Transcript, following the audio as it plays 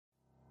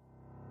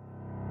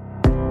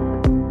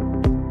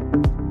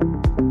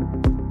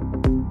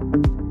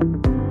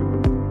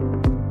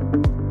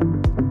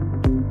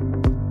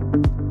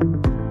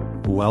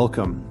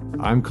Welcome.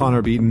 I'm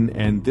Connor Beaton,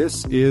 and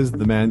this is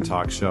the Man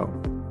Talk Show,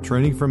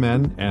 training for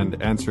men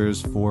and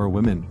answers for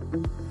women.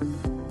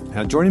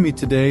 Joining me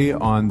today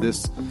on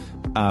this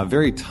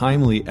very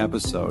timely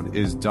episode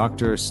is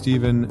Dr.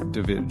 Stephen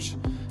Davidge.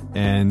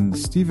 And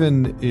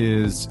Stephen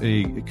is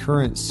a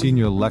current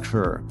senior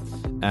lecturer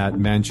at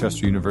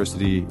Manchester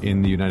University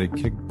in the United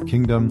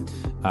Kingdom.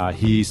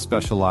 He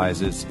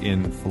specializes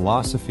in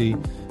philosophy.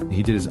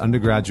 He did his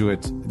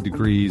undergraduate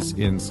degrees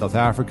in South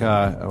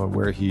Africa,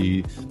 where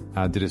he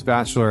did his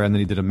bachelor, and then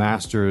he did a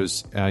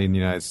master's in the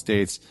United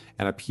States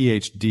and a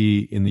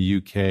PhD in the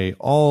UK,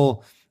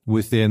 all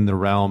within the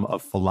realm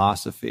of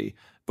philosophy,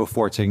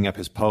 before taking up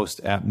his post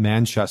at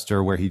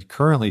Manchester, where he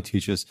currently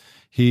teaches.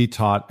 He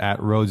taught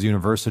at Rhodes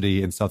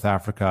University in South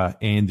Africa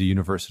and the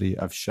University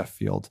of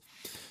Sheffield.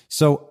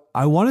 So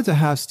I wanted to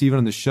have Stephen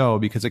on the show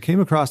because I came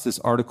across this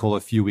article a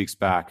few weeks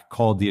back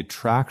called "The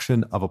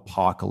Attraction of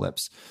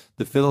Apocalypse: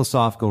 The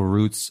Philosophical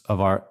Roots of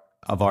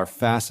Our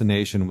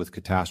Fascination with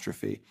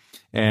Catastrophe."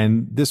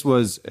 And this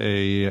was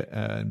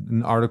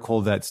an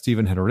article that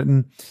Stephen had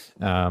written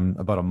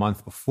about a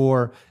month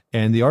before.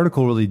 And the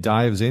article really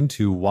dives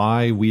into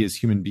why we as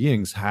human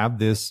beings have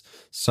this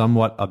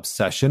somewhat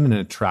obsession and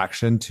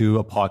attraction to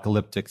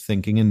apocalyptic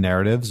thinking and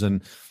narratives,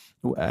 and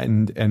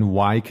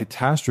why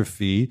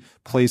catastrophe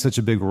plays such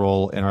a big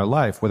role in our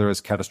life, whether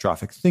it's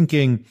catastrophic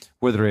thinking,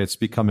 whether it's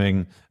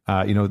becoming,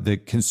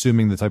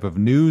 consuming the type of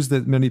news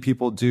that many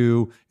people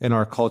do in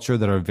our culture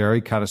that are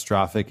very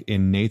catastrophic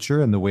in nature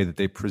and the way that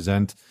they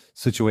present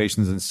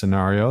situations and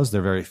scenarios.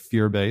 They're very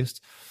fear-based.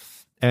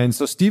 And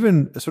so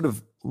Stephen sort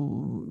of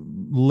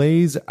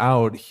lays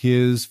out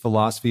his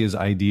philosophy, his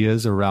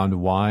ideas around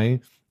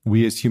why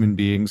we as human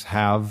beings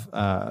have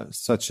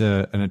such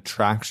an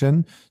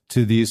attraction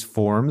to these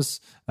forms.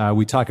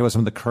 We talk about some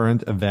of the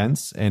current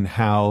events and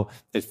how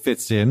it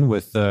fits in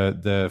with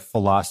the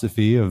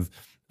philosophy of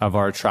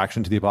our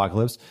attraction to the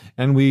apocalypse.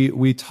 And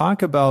we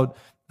talk about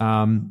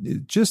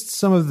just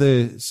some of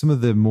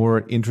the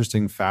more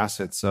interesting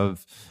facets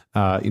of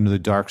the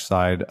dark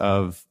side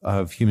of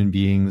human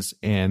beings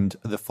and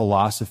the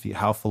philosophy,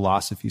 how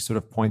philosophy sort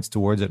of points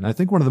towards it. And I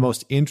think one of the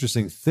most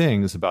interesting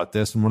things about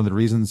this, and one of the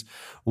reasons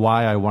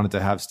why I wanted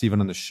to have Stephen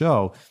on the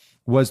show,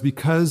 was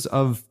because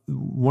of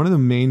one of the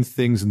main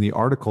things in the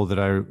article that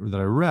I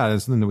read,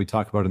 and something that we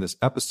talk about in this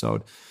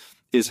episode,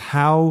 is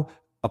how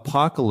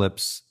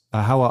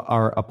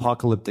our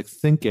apocalyptic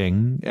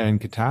thinking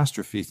and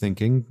catastrophe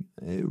thinking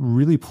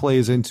really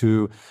plays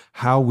into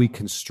how we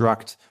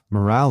construct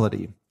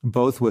morality,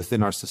 both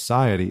within our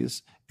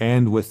societies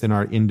and within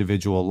our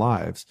individual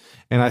lives.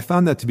 And I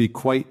found that to be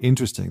quite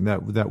interesting,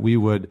 that we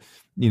would,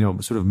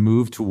 sort of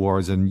move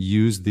towards and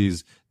use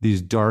these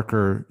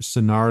darker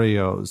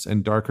scenarios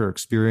and darker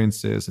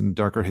experiences and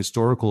darker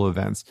historical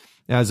events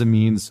as a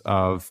means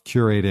of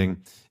curating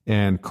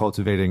and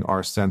cultivating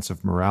our sense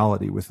of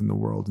morality within the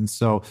world. And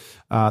so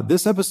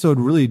this episode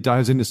really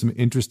dives into some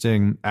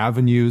interesting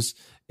avenues.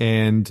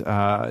 And,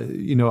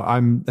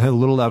 I'm a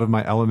little out of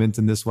my element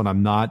in this one.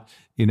 I'm not,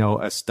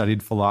 a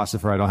studied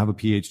philosopher. I don't have a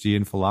PhD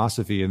in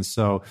philosophy. And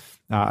so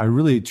I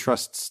really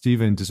trust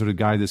Stephen to sort of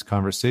guide this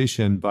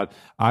conversation, but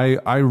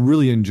I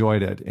really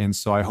enjoyed it. And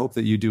so I hope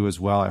that you do as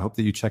well. I hope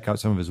that you check out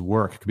some of his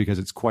work because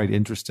it's quite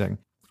interesting.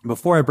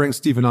 Before I bring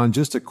Stephen on,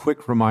 just a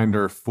quick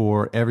reminder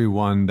for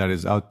everyone that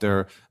is out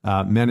there,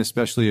 men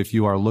especially, if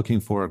you are looking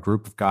for a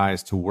group of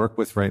guys to work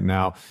with right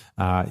now,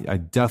 I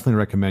definitely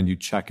recommend you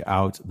check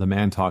out the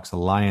Man Talks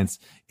Alliance.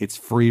 It's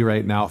free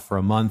right now for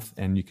a month,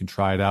 and you can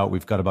try it out.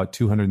 We've got about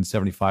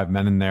 275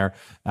 men in there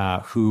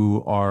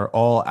who are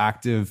all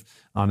active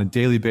on a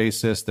daily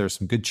basis. There's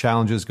some good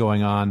challenges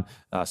going on,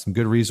 some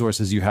good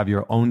resources. You have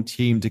your own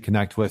team to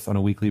connect with on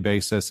a weekly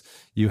basis.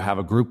 You have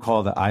a group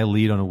call that I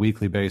lead on a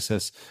weekly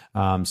basis.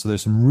 So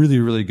there's some really,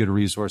 really good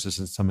resources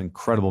and some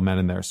incredible men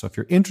in there. So if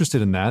you're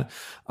interested in that,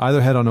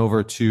 either head on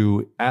over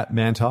to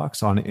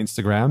 @ManTalks on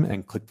Instagram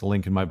and click the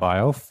link in my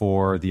bio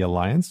for the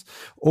Alliance,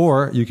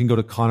 or you can go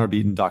to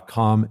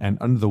connorbeaton.com, and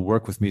under the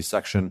Work With Me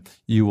section,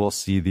 you will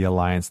see the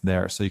Alliance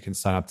there. So you can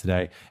sign up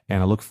today,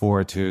 and I look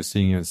forward to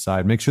seeing you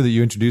inside. Make sure that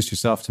you introduce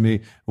yourself to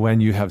me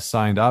when you have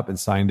signed up and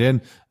signed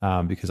in,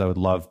 because I would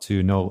love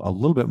to know a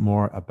little bit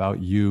more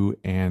about you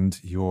and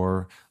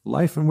your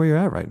life and where you're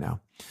at right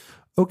now.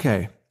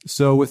 Okay,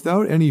 so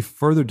without any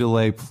further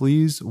delay,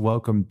 please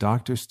welcome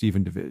Dr.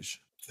 Stephen Davidge.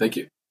 Thank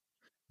you.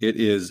 It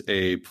is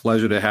a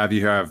pleasure to have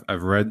you here.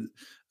 I've read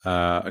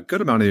a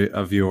good amount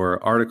of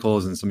your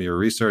articles and some of your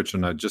research,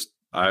 and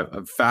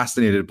I'm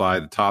fascinated by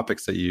the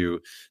topics that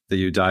you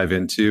dive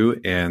into,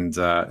 and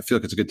I feel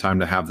like it's a good time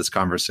to have this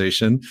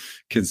conversation,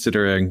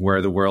 considering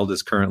where the world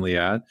is currently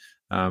at.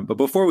 But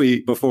before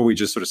we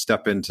just sort of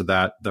step into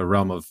the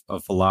realm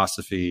of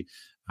philosophy,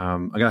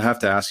 I'm gonna have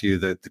to ask you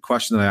the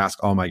question that I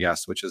ask all my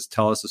guests, which is,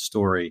 tell us a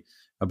story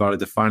about a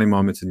defining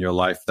moment in your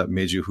life that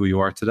made you who you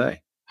are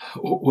today.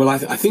 Well, I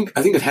think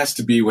it has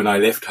to be when I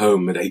left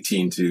home at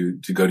 18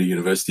 to go to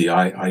university.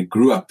 I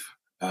grew up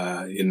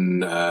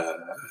in a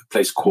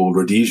place called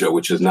Rhodesia,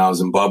 which is now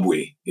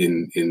Zimbabwe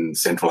in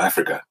Central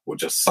Africa, or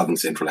just southern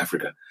Central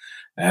Africa.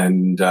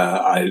 And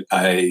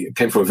I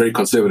came from a very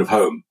conservative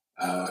home,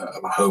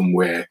 a home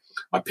where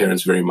my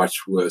parents very much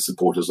were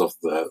supporters of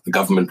the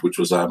government, which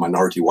was a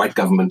minority white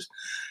government.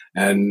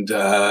 And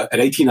at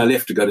 18, I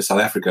left to go to South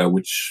Africa,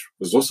 which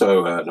was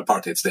also an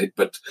apartheid state,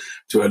 but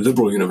to a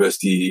liberal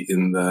university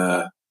in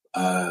the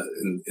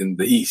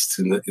east,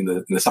 in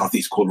the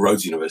southeast, called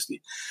Rhodes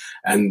University.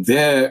 And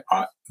there,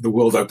 the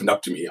world opened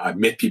up to me. I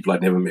met people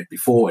I'd never met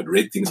before. I'd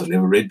read things I'd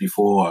never read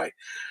before.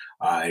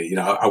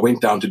 I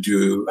went down to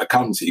do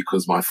accountancy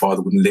because my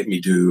father wouldn't let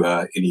me do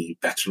any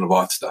Bachelor of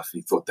Arts stuff.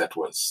 He thought that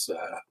was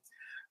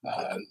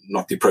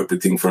not the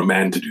appropriate thing for a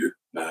man to do.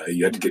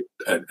 You had to get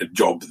a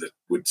job that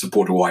would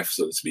support a wife,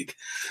 so to speak.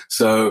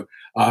 So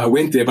I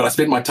went there, but I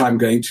spent my time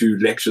going to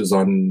lectures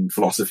on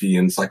philosophy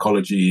and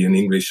psychology and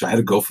English. I had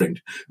a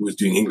girlfriend who was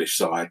doing English,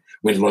 so I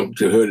went along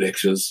to her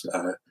lectures,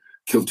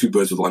 killed two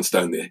birds with one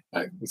stone there.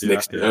 I was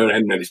next to her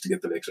and managed to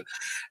get the lecture.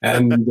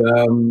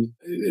 And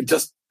it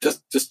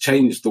just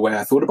changed the way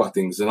I thought about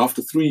things. And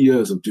after 3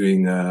 years of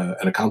doing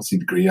an accountancy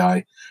degree,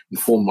 I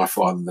informed my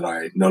father that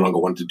I no longer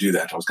wanted to do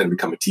that. I was going to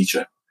become a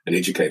teacher, an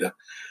educator.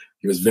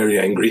 He was very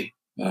angry.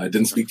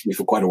 Didn't speak to me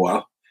for quite a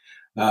while.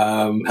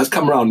 Has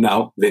come around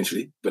now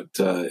eventually, but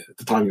at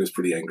the time he was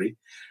pretty angry.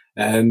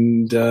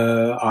 And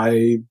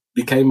I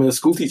became a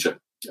school teacher.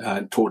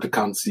 Taught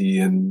accountancy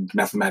and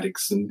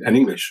mathematics and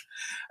English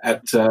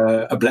at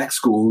a black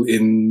school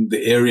in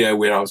the area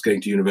where I was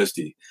going to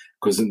university.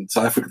 Because in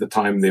South Africa at the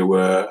time, there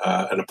were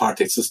an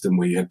apartheid system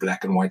where you had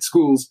black and white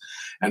schools.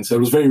 And so it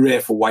was very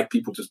rare for white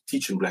people to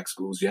teach in black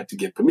schools. You had to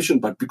get permission.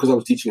 But because I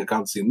was teaching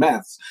accountancy and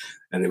maths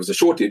and there was a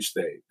shortage,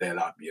 they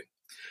allowed me in.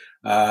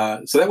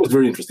 So that was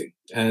very interesting.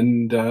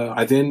 And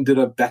I then did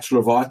a Bachelor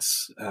of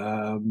Arts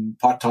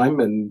part-time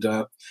and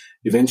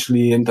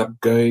eventually ended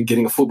up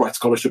getting a Fulbright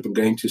scholarship and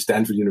going to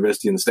Stanford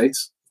University in the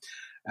States,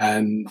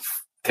 and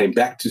came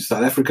back to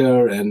South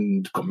Africa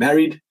and got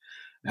married.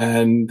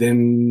 And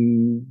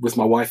then with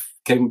my wife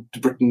came to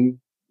Britain,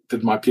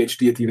 did my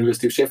PhD at the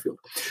University of Sheffield.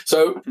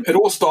 So it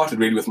all started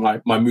really with my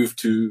move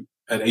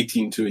at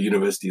 18 to a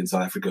university in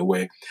South Africa,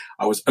 where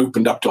I was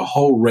opened up to a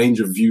whole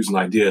range of views and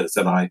ideas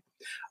that I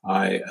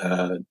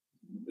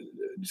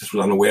just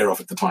was unaware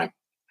of at the time.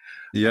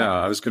 Yeah,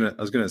 I was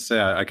gonna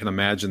say I can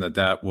imagine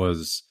that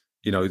was,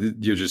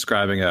 you're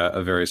describing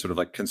a very sort of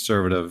like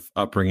conservative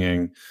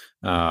upbringing,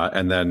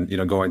 and then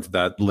going to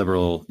that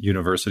liberal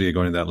university,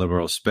 going to that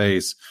liberal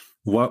space.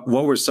 What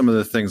were some of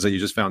the things that you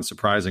just found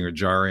surprising or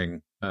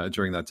jarring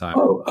during that time?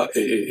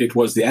 It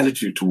was the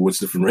attitude towards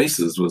different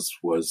races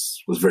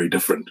was very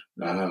different.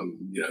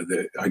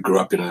 I grew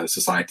up in a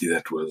society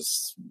that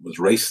was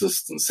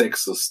racist and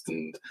sexist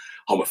and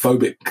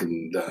homophobic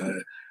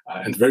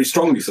and very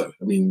strongly so.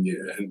 I mean,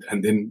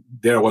 and then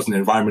there was an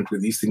environment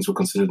where these things were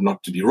considered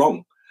not to be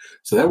wrong.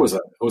 So that was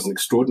an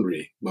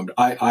extraordinary moment.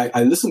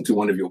 I listened to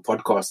one of your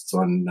podcasts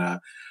on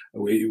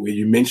where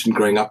you mentioned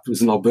growing up. It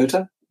was in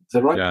Alberta. Is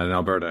that right? Yeah, in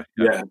Alberta.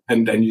 Yeah.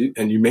 And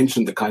you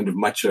mentioned the kind of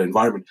macho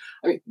environment.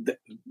 I mean,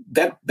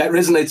 that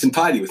resonates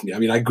entirely with me. I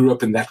mean, I grew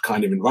up in that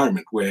kind of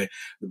environment where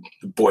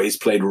the boys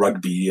played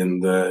rugby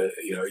and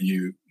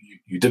you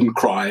didn't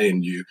cry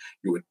and you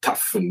were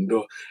tough and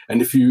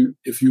if you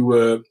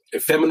were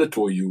effeminate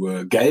or you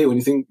were gay or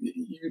anything,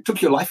 you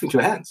took your life into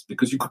your hands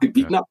because you could get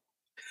beaten up.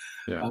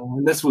 Yeah.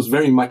 And this was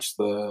very much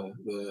the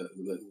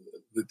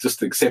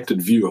just the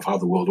accepted view of how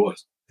the world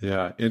was.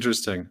 Yeah,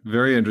 interesting.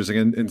 Very interesting.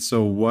 And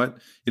so what,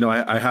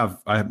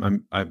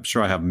 I'm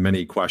sure I have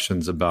many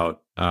questions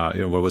about, what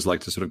it was like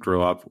to sort of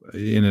grow up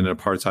in an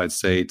apartheid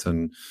state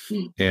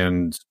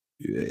and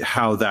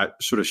how that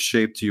sort of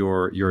shaped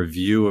your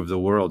view of the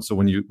world. So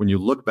when you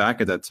look back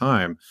at that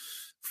time,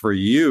 for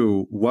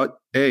you, what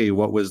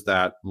was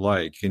that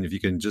like? And if you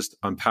can just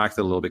unpack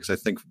that a little bit, because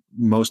I think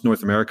most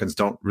North Americans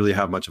don't really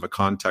have much of a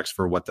context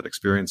for what that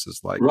experience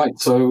is like. Right.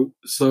 So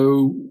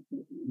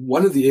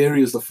one of the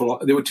areas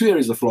there were two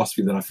areas of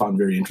philosophy that I found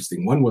very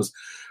interesting. One was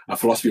a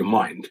philosophy of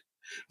mind,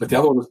 but the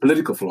other one was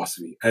political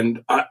philosophy.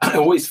 And I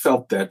always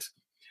felt that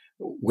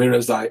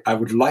whereas I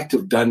would like to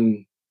have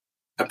done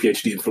a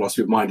PhD in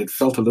philosophy of mind, it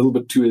felt a little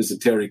bit too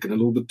esoteric and a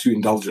little bit too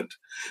indulgent,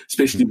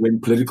 especially when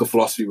political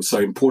philosophy was so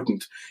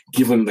important,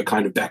 given the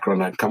kind of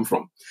background I'd come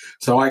from.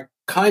 So I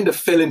kind of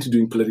fell into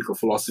doing political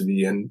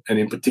philosophy and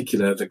in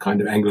particular, the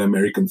kind of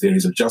Anglo-American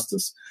theories of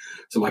justice.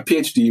 So my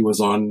PhD was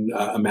on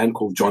a man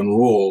called John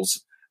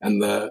Rawls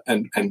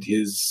and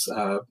his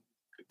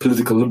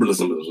political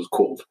liberalism, as it was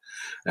called.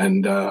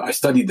 And I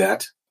studied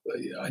that.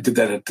 I did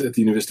that at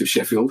the University of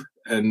Sheffield.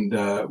 And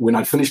when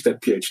I finished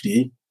that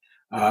PhD,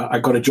 I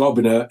got a job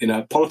in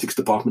a politics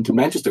department in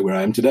Manchester, where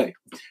I am today.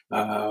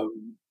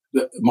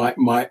 My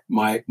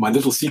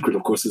little secret,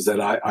 of course, is that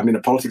I'm in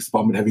a politics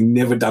department, having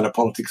never done a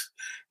politics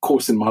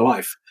course in my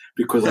life,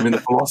 because I'm in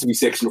the philosophy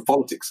section of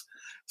politics.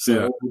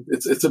 So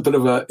it's a bit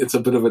of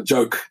a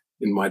joke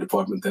in my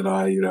department that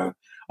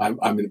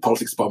I'm in the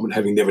politics department,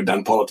 having never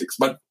done politics.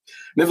 But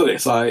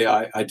nevertheless,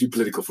 I do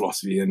political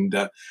philosophy. And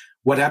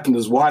what happened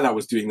is, while I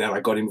was doing that,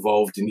 I got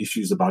involved in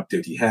issues about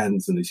dirty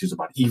hands and issues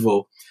about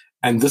evil.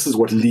 And this is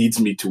what leads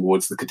me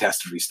towards the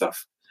catastrophe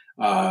stuff.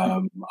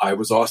 I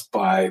was asked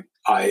by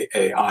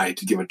IAI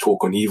to give a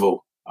talk on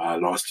evil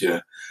last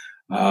year,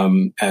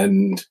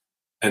 and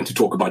to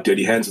talk about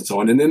dirty hands and so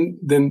on. And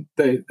then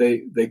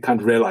they kind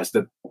of realized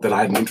that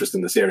I had an interest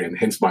in this area, and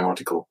hence my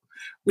article,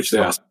 which they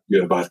asked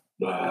you about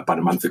a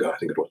month ago, I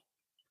think it was.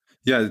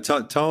 Yeah,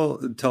 tell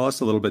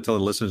us a little bit, tell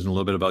the listeners a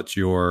little bit about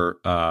your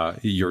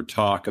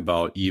talk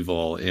about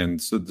evil,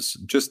 and so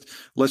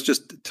let's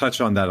just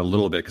touch on that a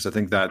little bit, because I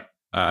think that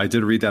I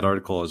did read that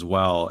article as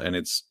well, and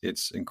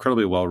it's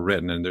incredibly well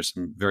written, and there's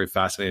some very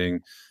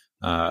fascinating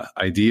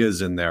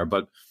ideas in there.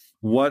 But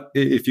what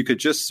if you could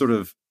just sort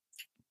of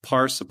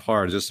parse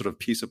apart, just sort of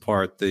piece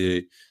apart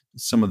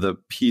some of the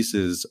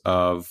pieces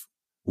of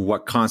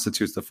what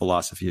constitutes the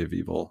philosophy of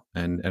evil,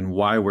 and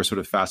why we're sort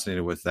of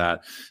fascinated with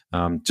that,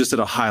 just at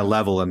a high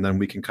level, and then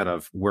we can kind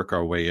of work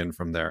our way in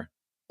from there.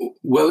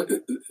 Well,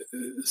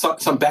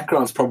 some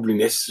background is probably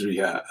necessary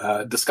here.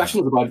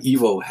 Discussions about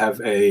evil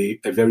have a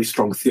very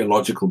strong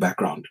theological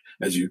background,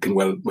 as you can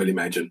well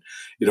imagine.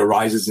 It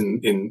arises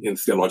in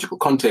theological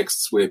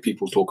contexts where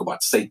people talk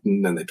about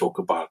Satan and they talk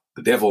about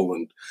the devil.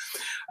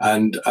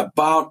 And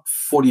about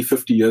 40,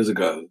 50 years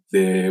ago,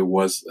 there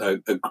were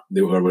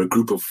a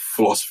group of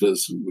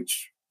philosophers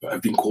which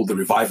have been called the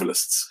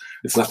revivalists.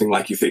 It's nothing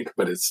like you think,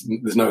 but there's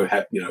no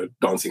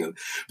dancing.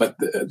 But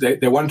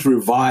they want to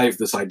revive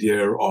this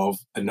idea of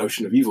a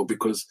notion of evil,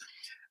 because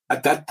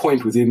at that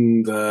point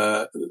within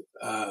the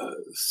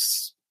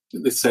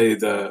let's say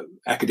the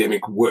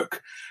academic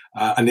work,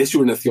 unless you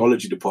were in a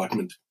theology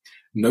department,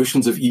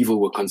 notions of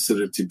evil were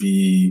considered to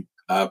be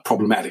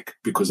problematic,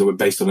 because they were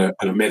based on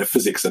a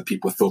metaphysics that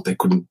people thought they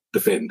couldn't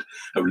defend,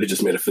 a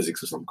religious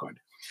metaphysics of some kind.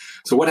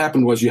 So what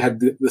happened was you had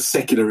the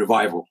secular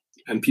revival,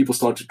 and people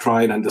started to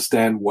try and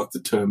understand what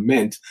the term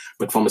meant,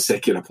 but from a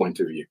secular point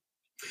of view.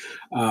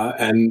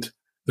 And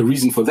the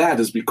reason for that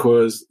is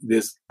because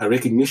there's a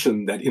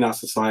recognition that in our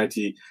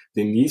society,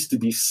 there needs to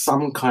be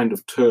some kind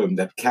of term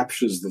that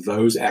captures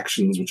those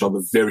actions which are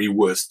the very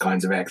worst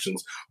kinds of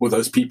actions, or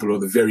those people who are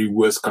the very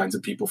worst kinds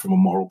of people from a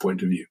moral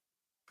point of view.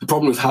 The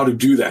problem is how to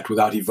do that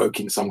without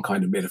evoking some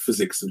kind of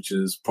metaphysics, which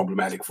is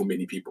problematic for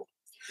many people.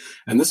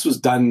 And this was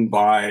done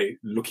by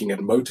looking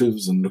at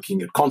motives and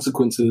looking at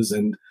consequences,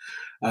 and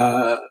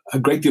a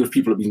great deal of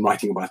people have been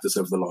writing about this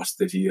over the last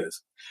 30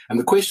 years. And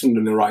the question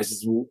then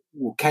arises,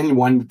 well, can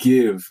one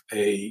give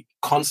a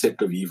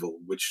concept of evil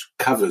which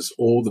covers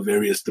all the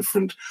various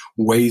different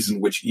ways in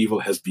which evil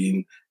has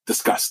been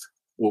discussed,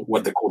 or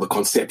what they call the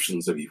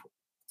conceptions of evil?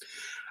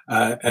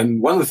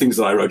 And one of the things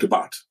that I wrote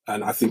about,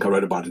 and I think I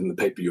wrote about it in the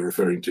paper you're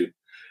referring to,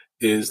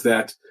 is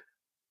that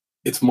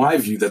it's my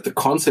view that the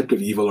concept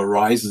of evil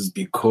arises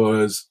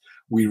because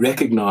we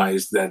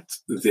recognize that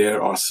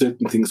there are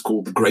certain things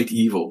called the great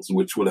evils,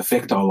 which will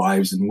affect our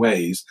lives in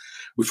ways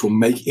which will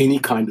make any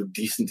kind of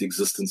decent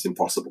existence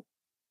impossible.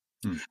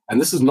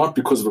 And this is not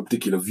because of a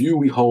particular view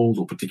we hold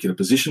or particular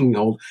position we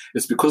hold.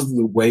 It's because of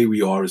the way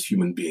we are as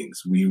human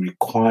beings. We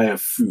require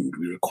food.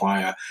 We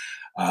require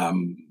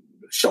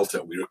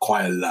shelter. We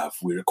require love.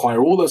 We require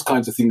all those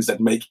kinds of things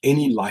that make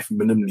any life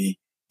minimally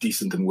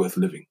decent and worth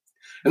living.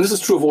 And this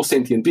is true of all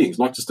sentient beings,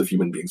 not just of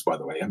human beings, by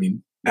the way. I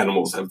mean,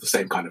 animals have the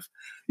same kind of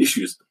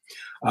issues.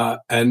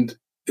 And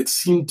it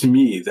seemed to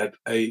me that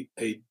a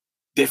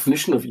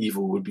definition of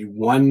evil would be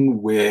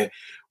one where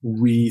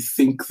we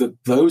think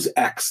that those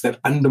acts that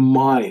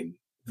undermine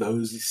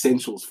those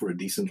essentials for a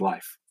decent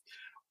life,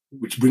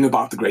 which bring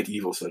about the great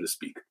evil, so to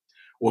speak,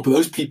 or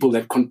those people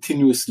that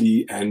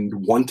continuously and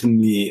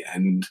wantonly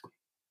and,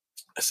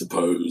 I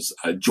suppose,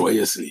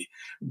 joyously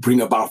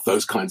bring about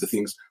those kinds of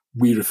things,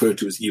 we refer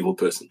to as evil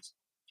persons.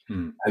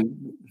 And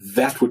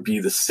that would be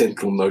the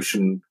central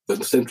notion,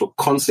 the central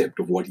concept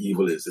of what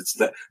evil is. It's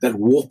that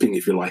warping,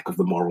 if you like, of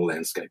the moral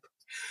landscape.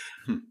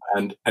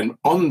 And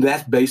on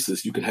that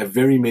basis, you can have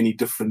very many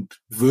different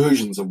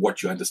versions of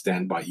what you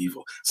understand by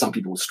evil. Some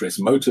people will stress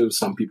motives.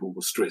 Some people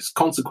will stress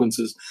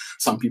consequences.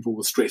 Some people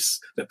will stress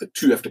that the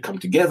two have to come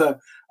together.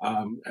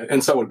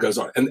 And so it goes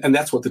on. And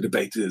that's what the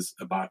debate is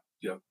about.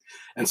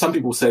 And some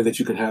people say that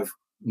you can have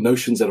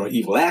notions that are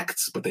evil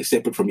acts, but they're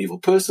separate from evil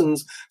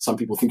persons. Some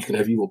people think you can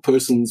have evil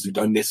persons who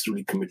don't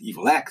necessarily commit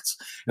evil acts.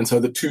 And so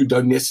the two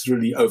don't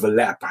necessarily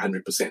overlap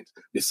 100%.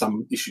 There's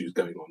some issues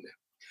going on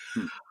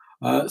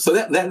there. So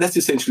that's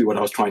essentially what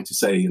I was trying to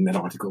say in that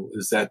article,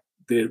 is that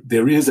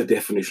there is a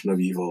definition of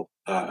evil,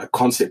 a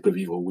concept of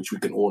evil, which we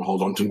can all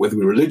hold on to, whether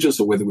we're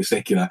religious or whether we're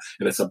secular.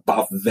 And it's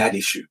about that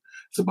issue.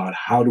 It's about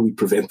how do we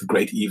prevent the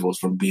great evils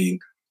from being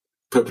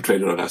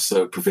perpetrated on us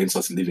so it prevents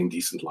us living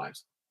decent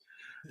lives.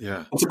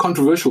 Yeah, it's a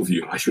controversial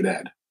view, I should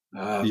add.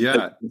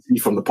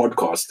 From the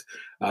podcast,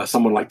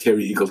 someone like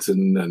Terry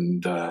Eagleton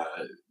and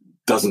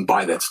doesn't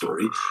buy that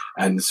story,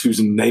 and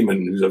Susan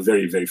Neiman, who's a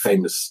very, very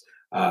famous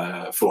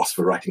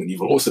philosopher writing on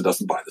evil, also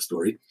doesn't buy the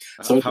story.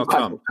 So it's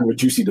kind of a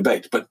juicy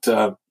debate. But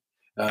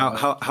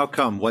how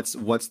come? What's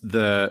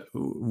their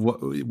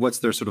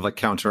sort of like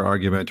counter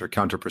argument or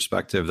counter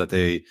perspective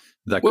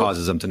that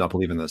causes them to not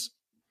believe in this?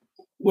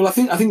 Well, I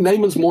think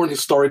Neiman's more an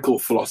historical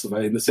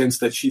philosopher in the sense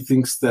that she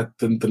thinks that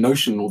the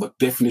notion or the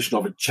definition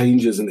of it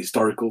changes in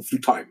historical through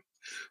time.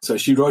 So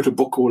she wrote a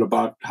book all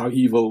about how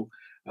evil,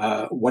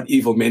 what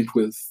evil meant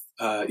with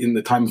in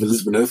the time of the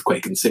Lisbon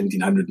earthquake in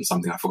 1700 and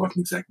something. I've forgotten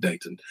the exact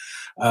date.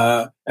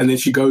 And then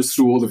she goes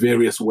through all the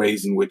various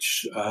ways in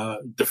which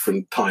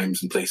different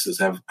times and places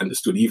have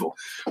understood evil.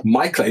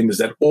 My claim is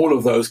that all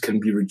of those can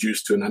be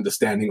reduced to an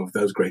understanding of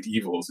those great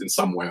evils in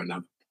some way or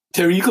another.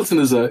 Terry Eagleton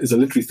is a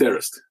literary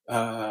theorist,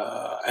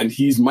 and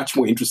he's much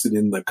more interested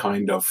in the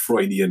kind of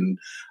Freudian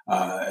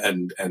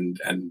and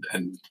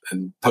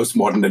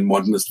postmodern and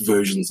modernist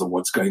versions of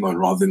what's going on,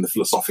 rather than the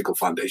philosophical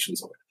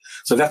foundations of it.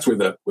 So that's where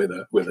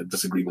the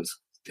disagreements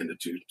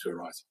tended to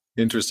arise.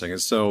 Interesting. And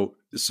so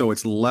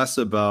it's less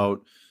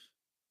about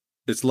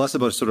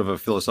sort of a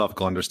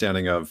philosophical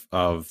understanding of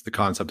the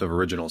concept of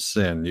original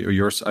sin.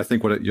 I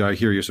think what I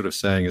hear you sort of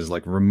saying is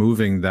like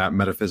removing that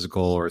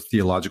metaphysical or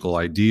theological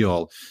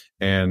ideal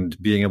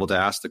and being able to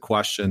ask the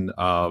question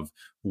of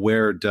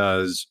where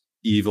does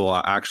evil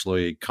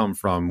actually come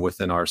from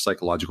within our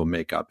psychological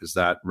makeup. Is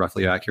that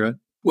roughly accurate?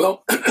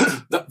 Well,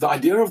 the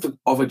idea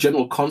of a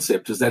general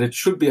concept is that it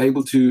should be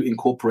able to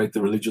incorporate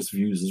the religious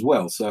views as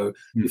well. So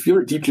if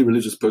you're a deeply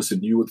religious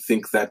person, you would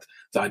think that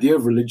the idea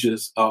of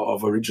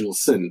original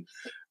sin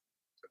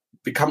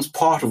becomes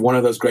part of one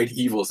of those great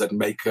evils that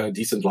make a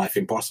decent life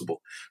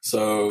impossible.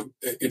 So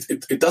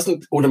it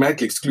doesn't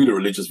automatically exclude a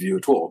religious view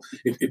at all.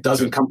 It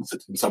does encompass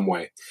it in some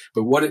way.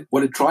 But what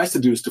it tries to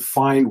do is to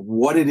find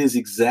what it is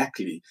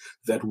exactly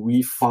that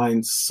we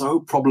find so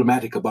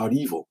problematic about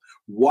evil.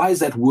 Why is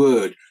that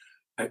word?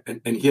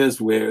 And here's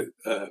where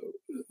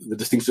the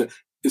distinction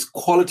is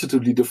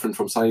qualitatively different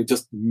from saying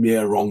just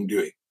mere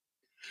wrongdoing.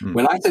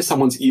 When I say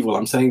someone's evil,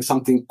 I'm saying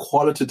something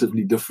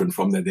qualitatively different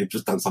from that they've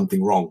just done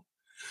something wrong.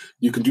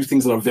 You can do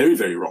things that are very,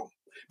 very wrong.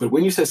 But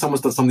when you say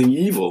someone's done something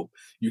evil,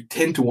 you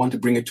tend to want to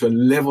bring it to a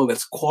level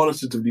that's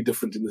qualitatively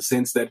different in the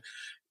sense that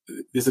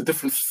there's a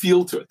different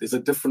feel to it. There's a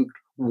different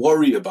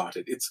worry about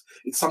it. It's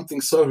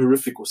something so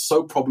horrific or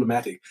so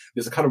problematic.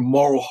 There's a kind of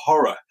moral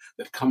horror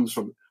that comes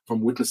from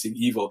witnessing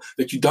evil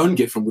that you don't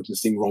get from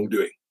witnessing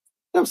wrongdoing.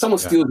 If someone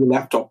steals your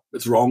laptop,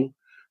 it's wrong.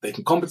 They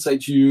can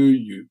compensate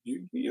you.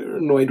 You're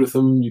annoyed with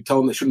them. You tell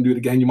them they shouldn't do it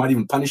again. You might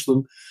even punish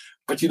them.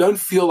 But you don't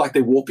feel like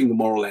they're warping the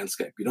moral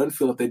landscape. You don't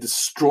feel that they're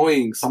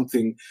destroying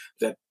something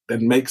that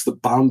makes the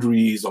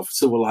boundaries of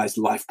civilized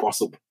life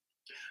possible.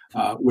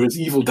 Whereas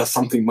evil does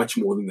something much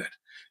more than that.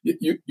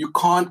 You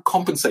can't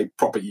compensate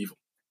proper evil,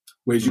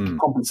 whereas you can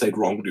compensate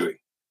wrongdoing.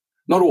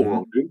 Not all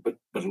wrongdoing, but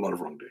a lot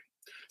of wrongdoing.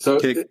 So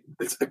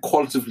it's a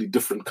qualitatively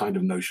different kind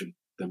of notion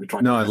that we're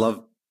trying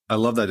to I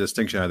love that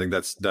distinction. I think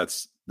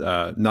that's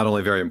not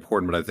only very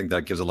important, but I think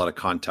that gives a lot of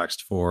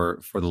context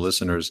for the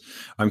listeners.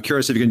 I'm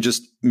curious if you can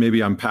just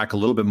maybe unpack a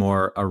little bit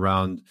more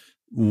around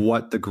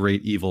what the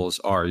great evils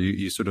are.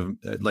 You sort of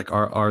like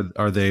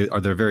are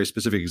there very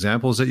specific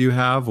examples that you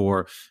have,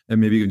 and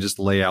maybe you can just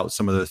lay out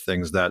some of the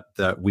things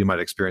that we might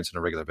experience on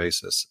a regular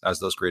basis as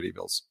those great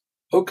evils.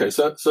 Okay,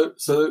 so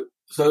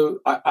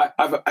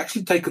I've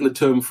actually taken the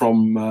term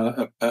from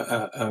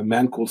a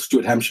man called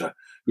Stuart Hampshire,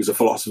 who's a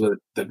philosopher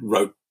that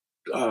wrote.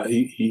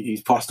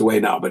 He's passed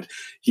away now, but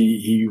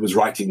he was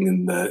writing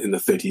in the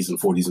 30s and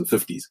 40s and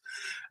 50s,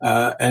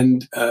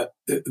 and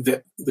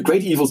the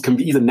great evils can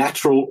be either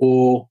natural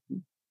or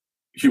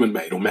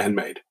human-made or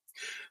man-made.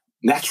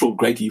 Natural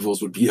great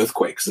evils would be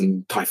earthquakes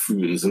and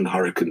typhoons and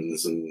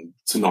hurricanes and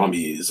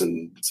tsunamis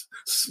and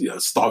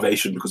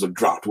starvation because of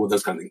drought, all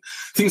those kind of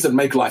things that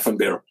make life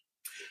unbearable.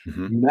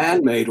 Mm-hmm.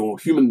 Man-made or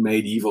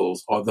human-made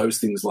evils are those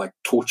things like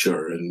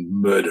torture and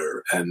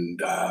murder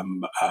and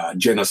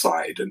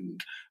genocide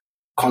and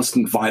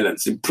constant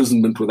violence,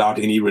 imprisonment without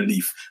any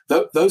relief,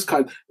 those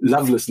kind of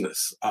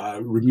lovelessness,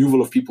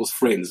 removal of people's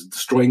friends,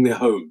 destroying their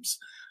homes.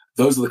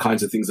 Those are the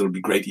kinds of things that will be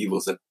great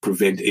evils that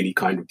prevent any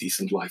kind of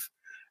decent life.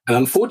 And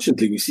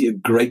unfortunately, we see a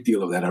great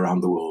deal of that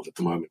around the world at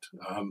the moment,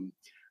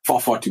 far,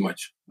 far too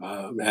much.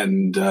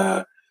 And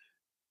so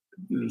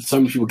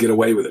many people get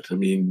away with it. I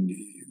mean,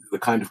 the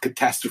kind of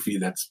catastrophe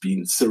that's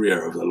been Syria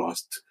over the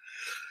last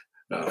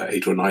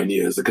 8 or 9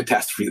 years, the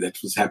catastrophe that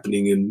was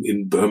happening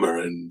in Burma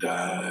and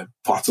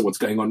parts of what's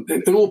going on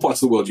in all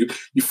parts of the world.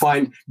 You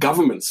find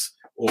governments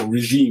or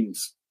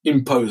regimes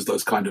impose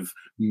those kind of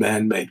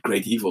man-made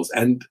great evils.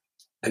 And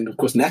of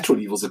course, natural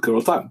evils occur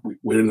all the time.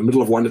 We're in the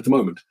middle of one at the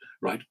moment,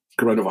 right?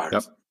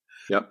 Coronavirus.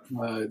 Yep.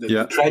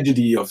 The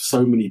tragedy of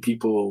so many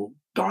people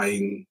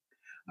dying,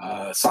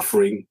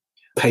 suffering,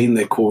 pain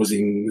they're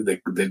causing,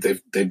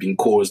 they've been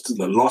caused,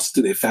 the loss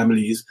to their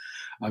families.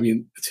 I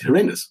mean, it's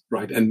horrendous,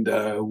 right? And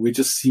we're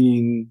just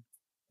seeing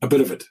a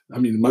bit of it. I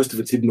mean, most of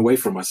it's hidden away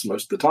from us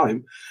most of the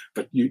time,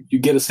 but you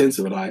get a sense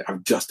of it.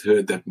 I've just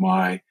heard that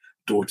my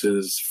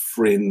daughter's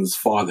friend's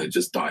father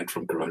just died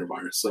from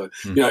coronavirus. So,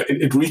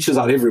 it reaches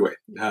out everywhere,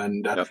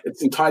 and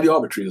it's entirely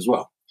arbitrary as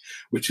well,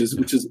 which is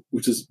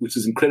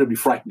incredibly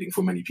frightening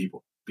for many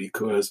people,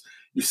 because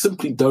you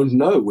simply don't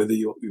know whether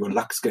your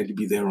luck's going to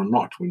be there or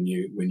not when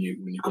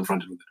you're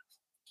confronted with it.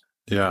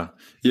 Yeah,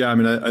 yeah. I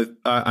mean,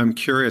 I'm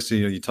curious.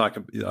 You talk.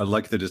 I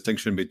like the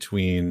distinction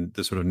between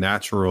the sort of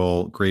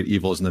natural great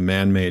evils and the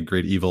man-made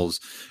great evils.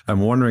 I'm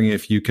wondering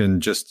if you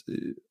can just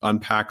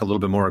unpack a little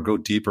bit more, or go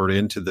deeper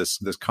into this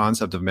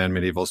concept of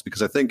man-made evils,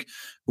 because I think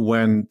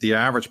when the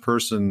average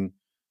person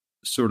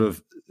sort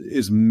of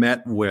is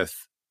met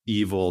with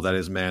evil that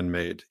is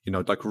man-made,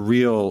 like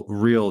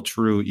real,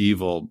 true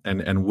evil,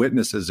 and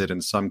witnesses it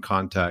in some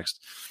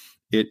context,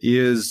 it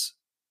is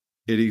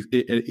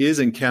it is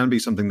and can be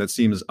something that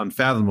seems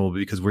unfathomable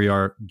because we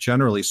are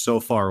generally so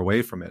far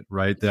away from it,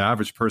 right? The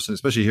average person,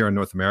 especially here in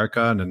North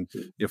America and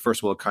in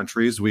first world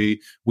countries,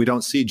 we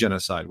don't see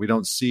genocide, we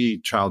don't see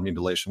child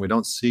mutilation, we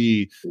don't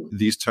see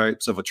these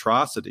types of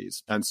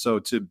atrocities, and so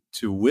to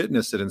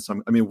witness it in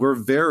some, I mean, we're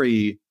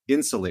very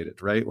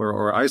insulated, right,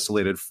 or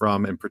isolated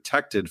from and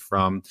protected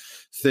from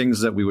things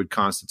that we would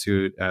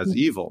constitute as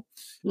evil.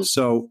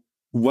 So,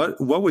 what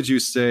would you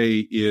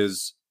say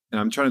is, and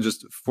I'm trying to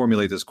just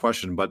formulate this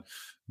question, but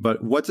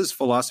what does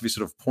philosophy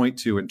sort of point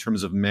to in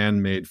terms of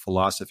man-made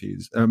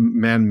philosophies,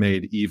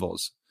 man-made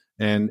evils,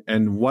 and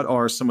what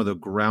are some of the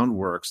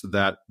groundworks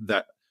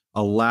that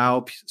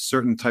allow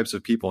certain types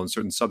of people and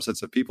certain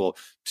subsets of people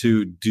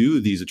to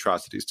do these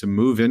atrocities, to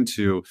move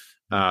into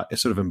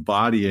sort of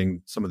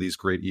embodying some of these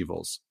great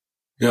evils?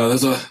 Yeah,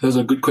 those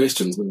are good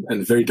questions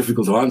and very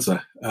difficult to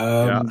answer.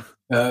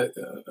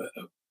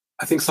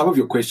 I think some of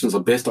your questions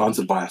are best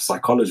answered by a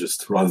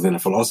psychologist rather than a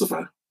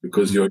philosopher,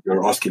 because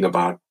you're asking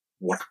about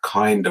what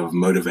kind of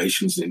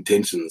motivations and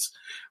intentions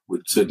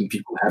would certain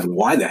people have and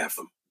why they have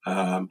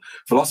them.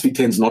 Philosophy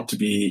tends not to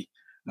be,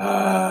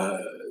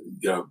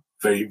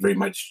 very, very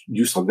much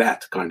use on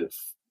that kind of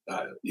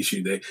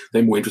issue.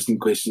 They're more interesting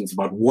questions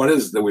about what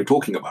is that we're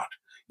talking about.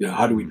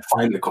 How do we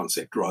define the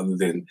concept rather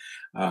than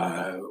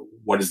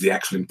what is the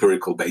actual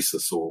empirical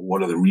basis, or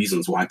what are the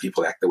reasons why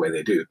people act the way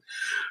they do.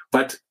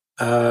 But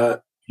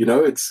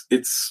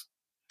it's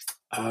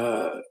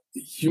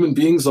human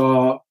beings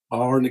are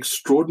an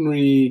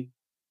extraordinary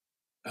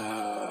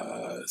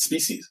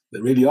species. They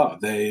really are.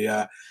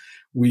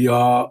 We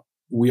are.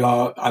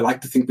 I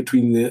like to think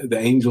between the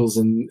angels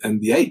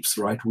and the apes,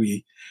 right?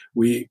 We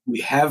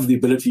have the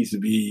ability to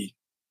be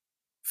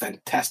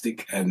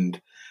fantastic and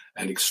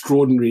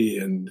extraordinary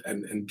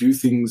and do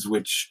things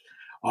which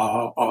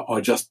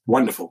are just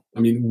wonderful. I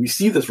mean, we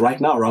see this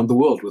right now around the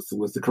world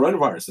with the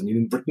coronavirus. I mean,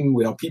 in Britain,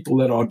 we have people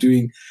that are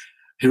doing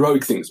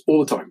heroic things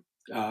all the time.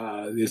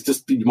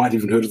 You might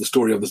have even heard of the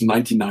story of this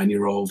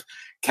 99-year-old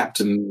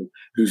captain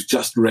who's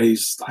just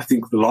raised, I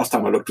think the last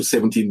time I looked, was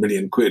 17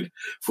 million quid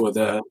for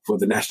the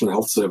National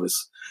Health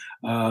Service.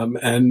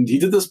 And he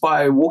did this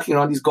by walking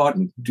around his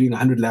garden, doing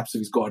 100 laps of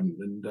his garden,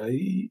 and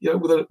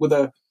with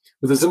a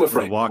Zimmer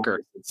frame. A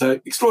walker. So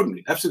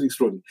extraordinary, absolutely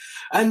extraordinary.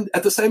 And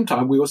at the same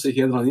time, we also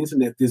hear that on the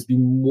internet, there's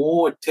been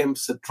more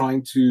attempts at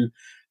trying to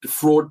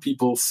defraud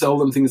people, sell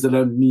them things they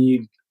don't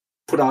need,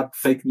 put out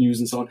fake news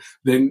and so on,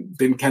 than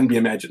can be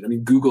imagined. I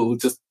mean, Google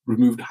just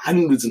removed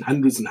hundreds and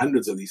hundreds and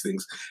hundreds of these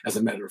things as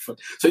a matter of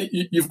fact. So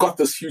you've got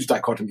this huge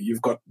dichotomy.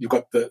 You've got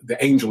the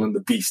angel and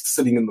the beast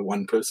sitting in the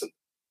one person.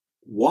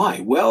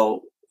 Why?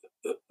 Well,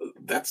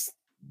 that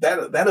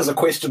is a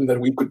question that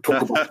we could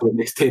talk about for the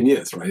next 10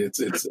 years, right?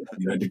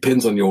 It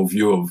depends on your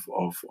view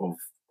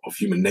of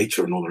human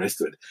nature and all the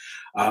rest of it.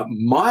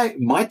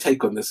 My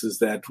take on this is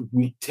that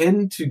we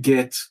tend to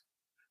get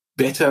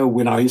better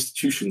when our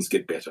institutions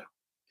get better,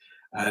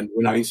 and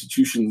when our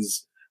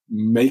institutions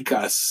make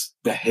us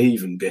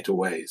behave in better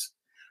ways.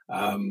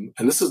 And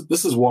this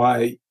is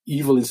why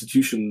evil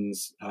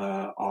institutions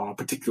are a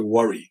particular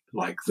worry,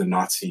 like the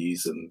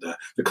Nazis and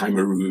the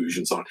Khmer Rouge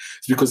and so on.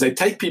 It's because they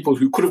take people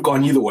who could have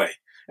gone either way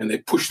and they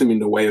push them in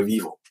the way of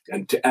evil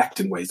and to act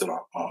in ways that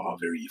are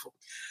very evil.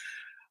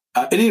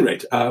 At any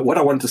rate, what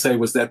I wanted to say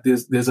was that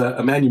there's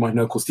a man you might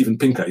know called Steven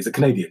Pinker. He's a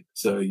Canadian,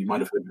 so you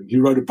might have heard of him. He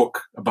wrote a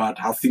book about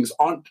how things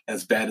aren't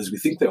as bad as we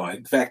think they are.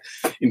 In fact,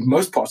 in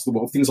most parts of the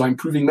world, things are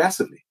improving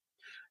massively.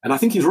 And I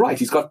think he's right.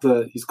 He's got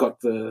the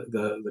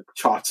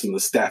charts and the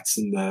stats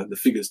and the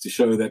figures to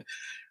show that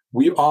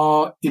we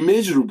are not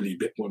immeasurably,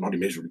 but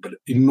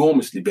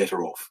enormously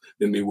better off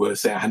than we were,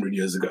 say, 100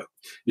 years ago.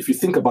 If you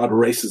think about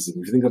racism,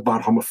 if you think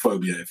about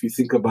homophobia, if you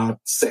think about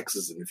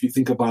sexism, if you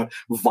think about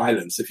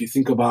violence, if you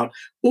think about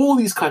all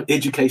these kind of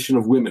education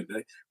of women,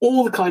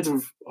 all the kinds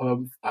of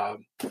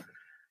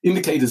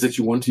indicators that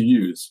you want to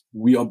use,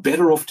 we are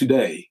better off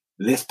today,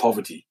 less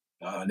poverty,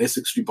 less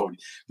extreme poverty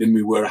than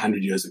we were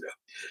 100 years ago.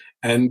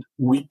 And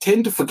we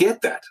tend to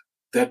forget that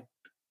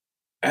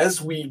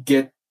as we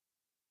get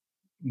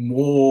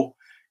more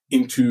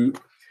into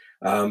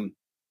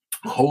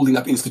holding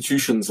up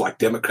institutions like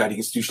democratic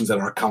institutions that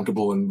are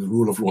accountable and the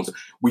rule of law,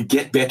 we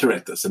get better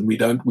at this, and we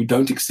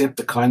don't accept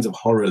the kinds of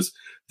horrors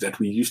that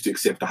we used to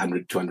accept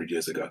 100, 200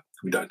 years ago.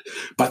 We don't.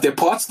 But there are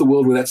parts of the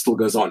world where that still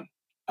goes on,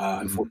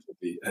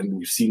 unfortunately, and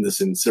we've seen this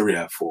in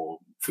Syria for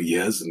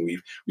years, and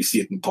we see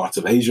it in parts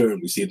of Asia,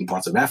 and we see it in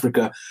parts of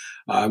Africa.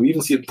 We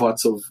even see it in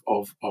parts of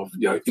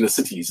inner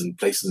cities and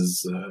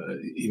places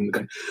in the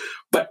country.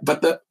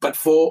 But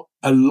for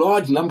a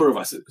large number of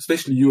us,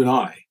 especially you and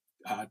I,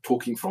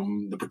 talking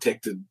from the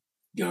protected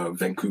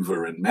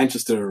Vancouver and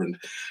Manchester. And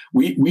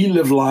we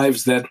live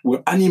lives that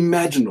were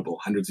unimaginable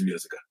hundreds of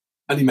years ago.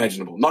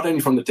 Unimaginable, not only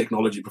from the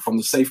technology, but from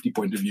the safety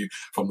point of view,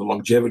 from the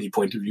longevity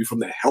point of view, from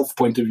the health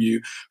point of view,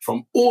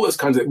 from all those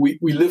kinds of, we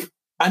live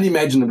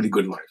unimaginably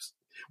good lives.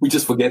 We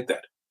just forget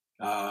that.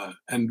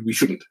 And we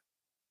shouldn't.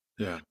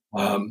 Yeah.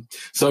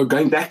 So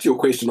going back to your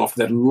question after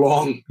that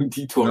long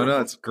detour.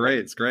 No, it's great.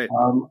 It's great.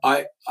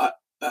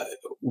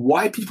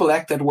 Why people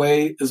act that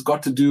way has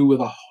got to do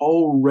with a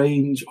whole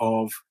range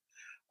of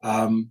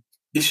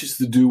issues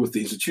to do with the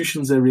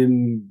institutions they're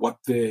in, what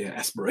their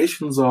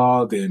aspirations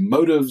are, their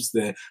motives,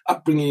 their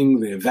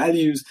upbringing, their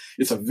values.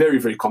 It's a very,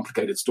 very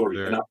complicated story.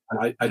 Sure.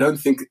 And I don't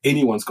think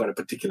anyone's got a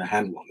particular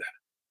handle on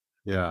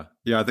that.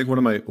 Yeah. I think one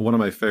of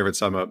my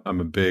favorites. I'm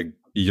a big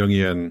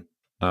Jungian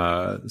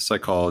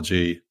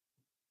psychology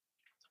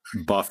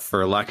buff,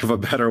 for lack of a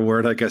better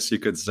word, I guess you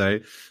could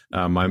say.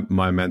 My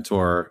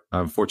mentor,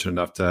 I'm fortunate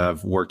enough to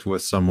have worked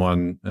with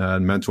someone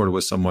and mentored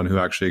with someone who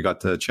actually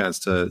got the chance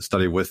to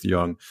study with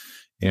Jung.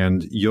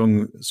 And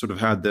Jung sort of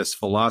had this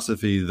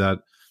philosophy that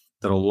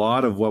a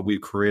lot of what we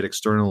create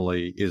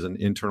externally is an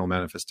internal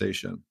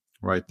manifestation,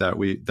 right? That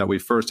we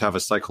first have a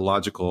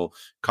psychological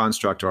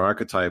construct or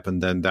archetype,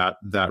 and then that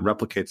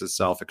replicates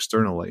itself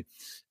externally.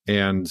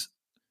 And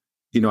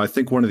I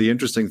think one of the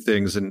interesting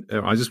things, and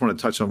I just want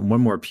to touch on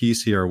one more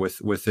piece here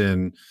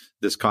within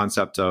this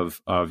concept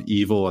of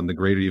evil and the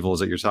greater evils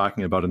that you're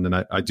talking about, and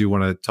then I do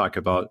want to talk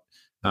about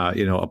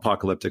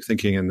apocalyptic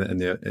thinking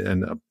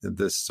and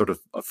this sort of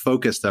a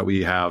focus that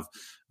we have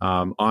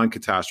on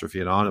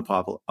catastrophe and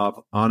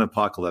on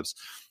apocalypse.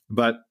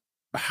 But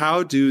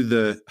how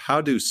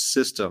do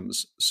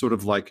systems, sort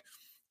of like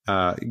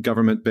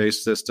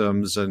government-based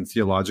systems and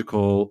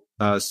theological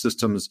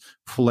systems,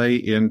 play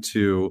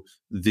into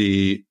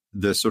the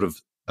sort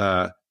of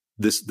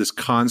this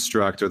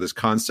construct or this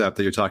concept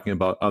that you're talking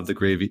about of the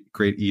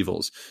great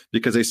evils?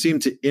 Because they seem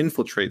to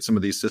infiltrate some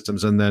of these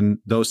systems, and then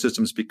those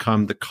systems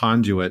become the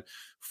conduit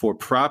for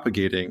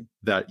propagating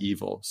that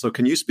evil. So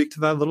can you speak to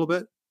that a little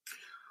bit?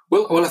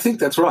 Well, I think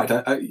that's right.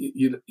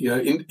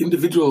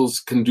 Individuals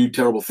can do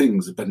terrible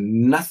things, but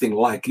nothing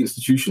like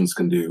institutions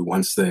can do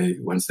once they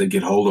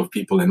get hold of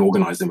people and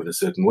organize them in a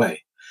certain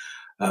way.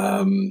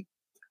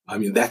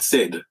 That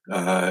said,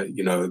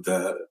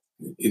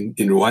 in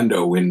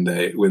Rwanda when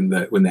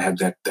they had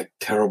that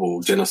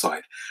terrible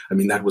genocide,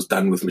 that was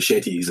done with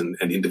machetes and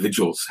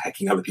individuals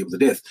hacking other people to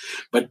death.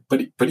 But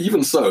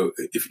even so,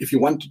 if you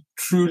want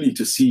truly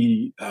to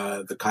see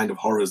the kind of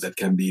horrors that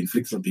can be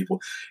inflicted on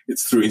people,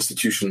 it's through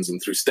institutions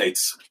and through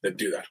states that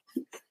do that.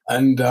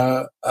 And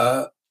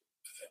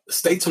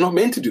states are not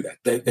meant to do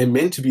that. They're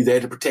meant to be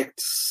there to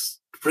protect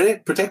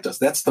us.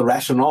 That's the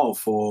rationale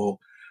for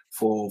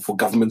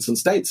governments and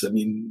states.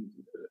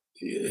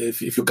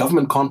 If your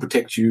government can't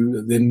protect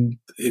you, then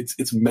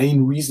its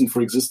main reason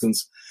for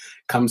existence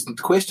comes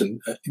into question.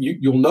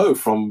 You'll know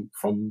from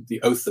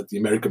the oath that the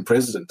American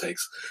president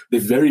takes, their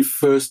very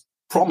first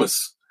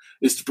promise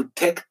is to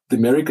protect the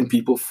American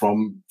people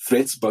from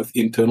threats, both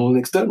internal and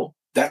external.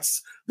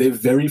 That's their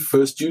very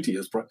first duty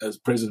as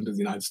president of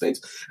the United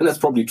States. And that's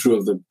probably true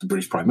of the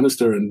British Prime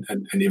Minister and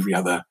every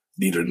other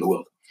leader in the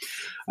world.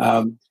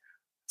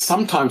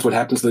 Sometimes what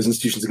happens to those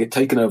institutions, they get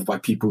taken over by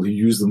people who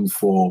use them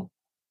for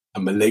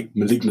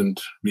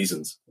malignant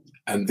reasons.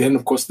 And then,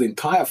 of course, the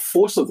entire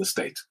force of the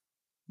state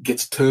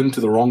gets turned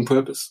to the wrong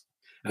purpose.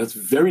 And it's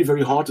very,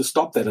 very hard to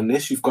stop that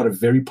unless you've got a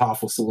very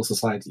powerful civil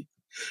society.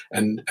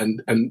 And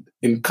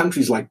in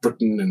countries like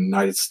Britain and the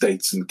United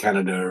States and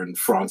Canada and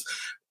France,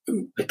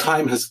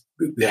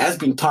 there has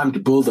been time to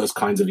build those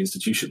kinds of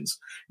institutions,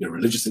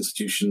 religious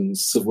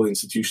institutions, civil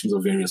institutions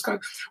of various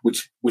kinds,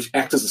 which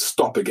act as a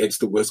stop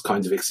against the worst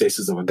kinds of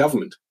excesses of a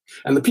government.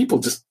 And the people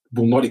just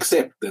will not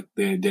accept that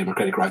their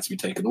democratic rights be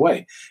taken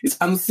away. It's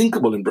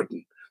unthinkable in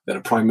Britain that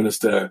a prime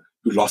minister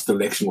who lost the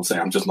election will say,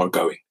 "I'm just not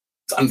going."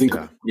 It's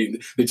unthinkable. Yeah.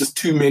 There's just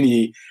too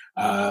many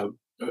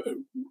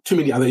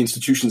other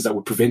institutions that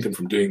would prevent him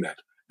from doing that.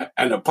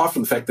 And apart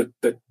from the fact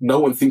that no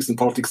one thinks in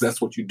politics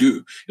that's what you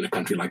do in a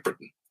country like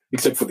Britain,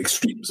 except for the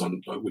extremes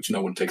on which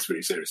no one takes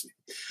very seriously.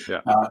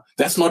 Yeah.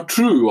 That's not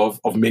true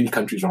of many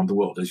countries around the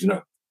world, as you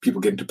know. People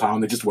get into power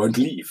and they just won't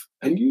leave.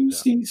 And you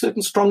see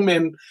certain strong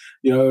men,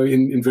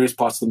 in various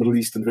parts of the Middle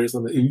East and various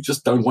other, who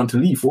just don't want to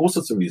leave for all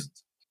sorts of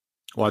reasons.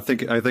 Well, I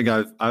think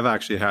I've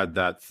actually had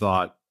that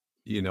thought,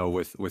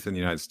 within the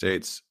United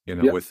States,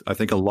 I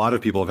think a lot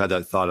of people have had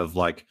that thought of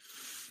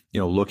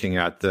looking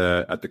at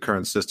the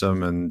current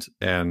system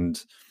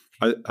and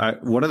I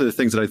one of the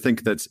things that I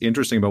think that's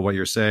interesting about what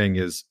you're saying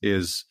is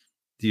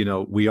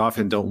we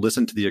often don't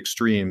listen to the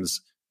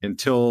extremes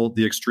until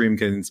the extreme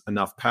gains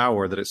enough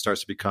power that it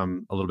starts to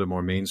become a little bit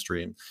more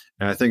mainstream.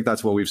 And I think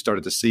that's what we've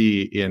started to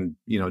see in,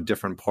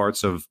 different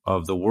parts of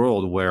the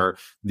world where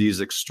these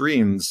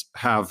extremes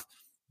have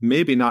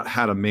maybe not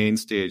had a main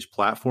stage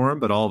platform,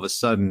 but all of a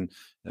sudden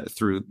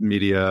through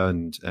media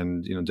and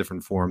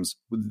different forms,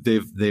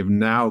 they've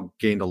now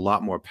gained a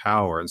lot more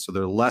power. And so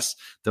they're less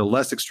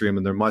extreme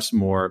and they're much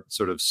more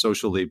sort of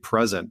socially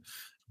present.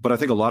 But I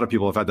think a lot of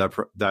people have had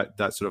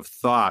that sort of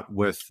thought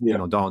with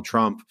Donald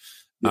Trump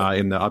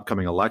in the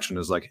upcoming election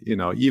is like,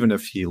 even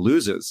if he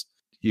loses,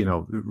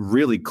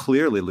 really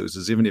clearly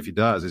loses, even if he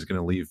does, he's going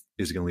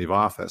to leave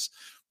office,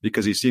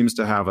 because he seems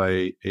to have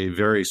a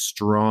very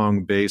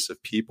strong base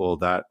of people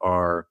that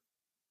are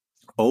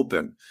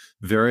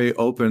very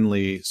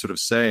openly sort of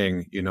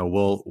saying,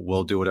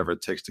 we'll do whatever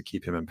it takes to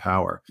keep him in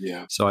power.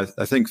 Yeah. So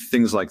I think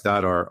things like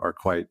that are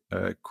quite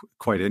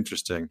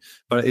interesting.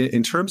 But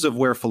in terms of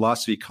where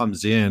philosophy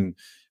comes in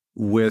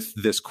with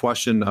this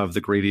question of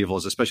the great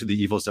evils, especially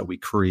the evils that we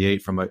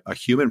create from a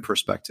human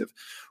perspective,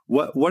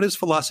 what is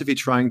philosophy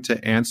trying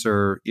to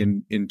answer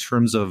in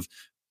terms of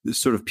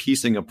sort of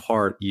piecing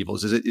apart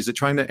evils? Is it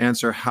trying to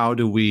answer how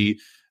do we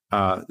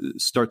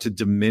start to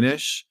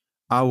diminish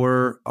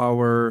our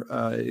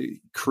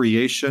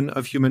creation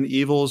of human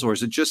evils, or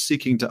is it just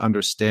seeking to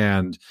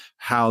understand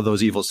how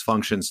those evils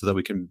function so that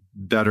we can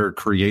better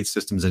create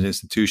systems and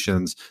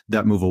institutions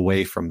that move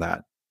away from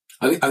that?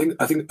 I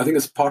think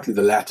it's partly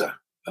the latter,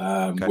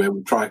 where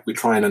we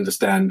try and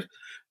understand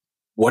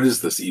what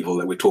is this evil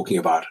that we're talking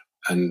about,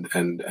 and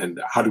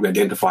how do we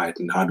identify it,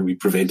 and how do we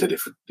prevent it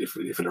if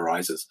it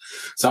arises.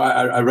 So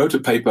I wrote a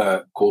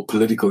paper called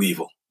Political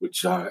Evil,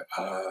 which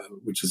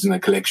is in a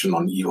collection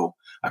on evil.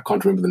 I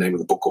can't remember the name of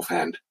the book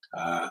offhand.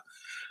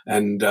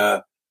 And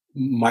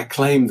my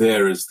claim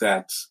there is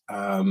that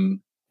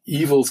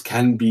evils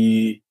can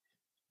be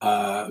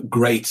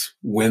great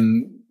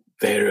when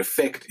their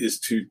effect is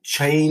to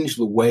change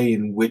the way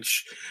in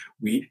which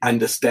we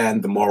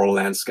understand the moral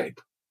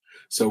landscape.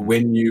 So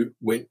when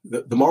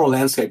the moral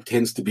landscape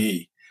tends to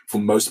be, for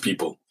most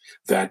people,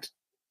 that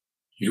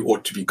you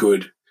ought to be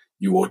good,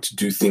 you ought to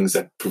do things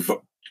that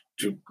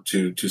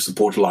to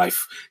support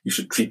life, you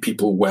should treat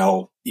people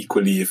well,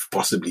 equally if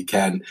possibly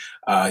can.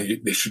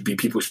 There should be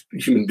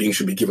human beings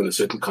should be given a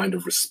certain kind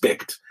of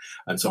respect,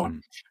 and so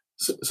on.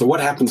 So what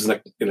happens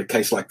in a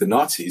case like the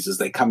Nazis is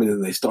they come in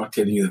and they start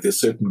telling you that there's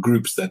certain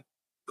groups that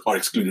are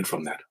excluded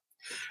from that.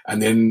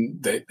 And then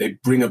they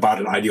bring about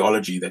an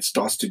ideology that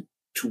starts to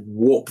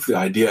warp the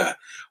idea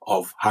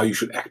of how you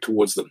should act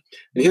towards them.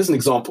 And here's an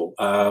example.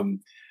 There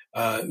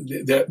are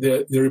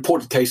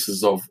reported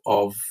cases of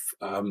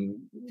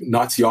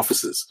Nazi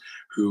officers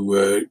who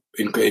were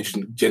engaged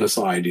in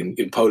genocide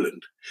in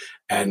Poland,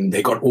 and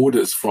they got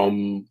orders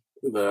from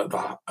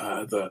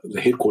the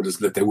headquarters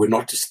that they were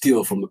not to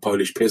steal from the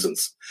Polish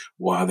peasants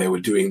while they were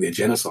doing their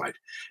genocide.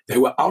 They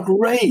were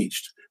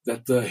outraged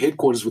that the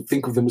headquarters would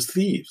think of them as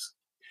thieves,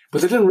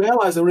 but they didn't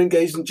realize they were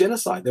engaged in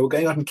genocide. They were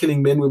going out and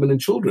killing men, women, and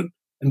children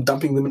and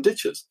dumping them in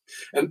ditches.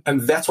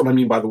 And that's what I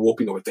mean by the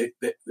warping of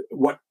it.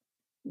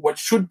 What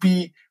should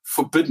be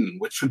forbidden,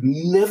 what should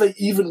never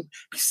even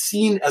be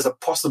seen as a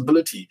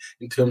possibility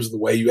in terms of the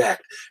way you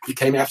act,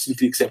 became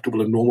absolutely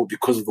acceptable and normal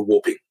because of the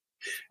warping.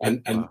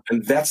 And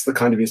that's the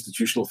kind of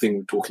institutional thing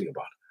we're talking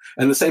about.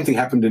 And the same thing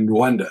happened in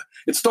Rwanda.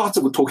 It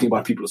started with talking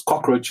about people as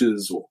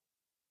cockroaches or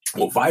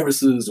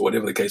viruses or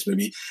whatever the case may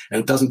be. And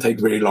it doesn't take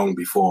very long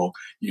before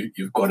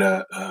you've got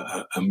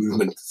a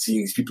movement seeing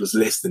these people as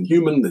less than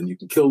human, then you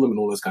can kill them and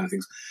all those kind of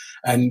things.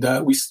 And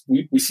we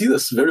see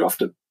this very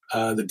often.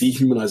 The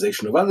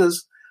dehumanization of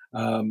others.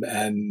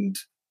 And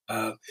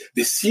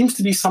there seems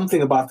to be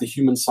something about the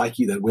human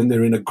psyche that when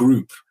they're in a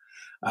group,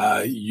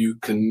 you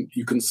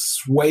can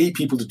sway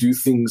people to do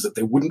things that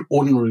they wouldn't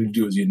ordinarily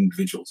do as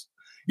individuals.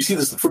 You see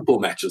this in football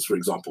matches, for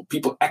example.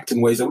 People act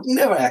in ways they would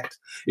never act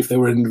if they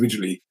were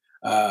individually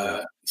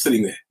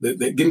sitting there.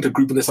 They get into a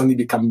group and they suddenly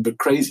become a bit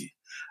crazy,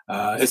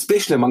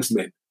 especially amongst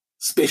men.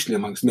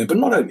 But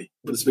not only,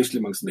 but especially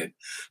amongst men.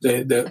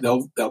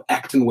 They'll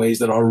act in ways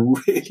that are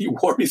really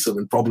worrisome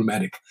and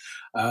problematic,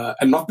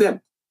 and not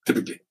them,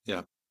 typically.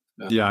 Yeah.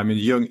 Yeah, I mean,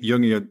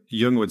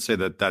 Jung would say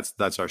that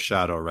that's our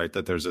shadow, right?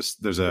 That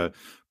there's a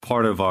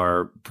part of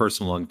our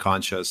personal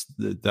unconscious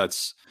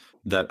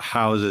that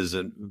houses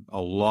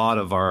a lot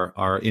of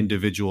our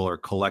individual or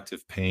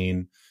collective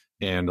pain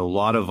and a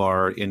lot of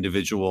our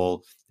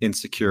individual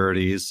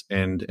insecurities,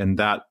 and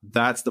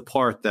that's the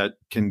part that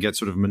can get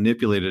sort of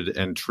manipulated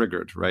and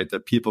triggered, right?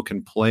 That people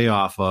can play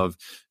off of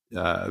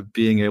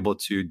being able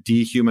to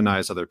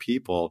dehumanize other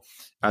people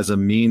as a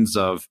means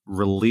of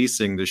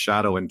releasing the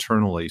shadow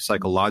internally,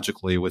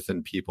 psychologically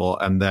within people,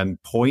 and then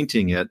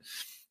pointing it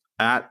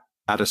at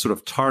a sort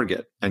of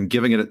target and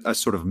giving it a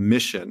sort of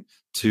mission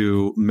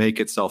to make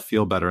itself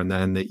feel better. And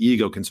then the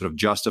ego can sort of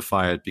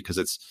justify it because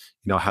it's,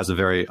 has a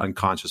very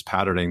unconscious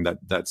patterning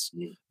that's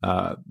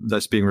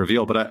being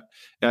revealed. But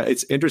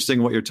it's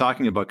interesting what you're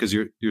talking about, because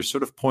you're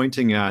sort of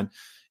pointing at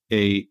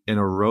an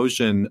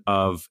erosion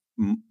of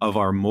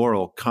our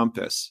moral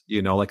compass.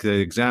 Like the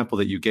example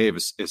that you gave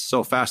is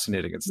so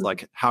fascinating. It's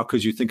like, how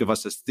could you think of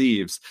us as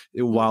thieves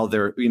while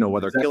they're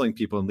killing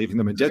people and leaving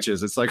them in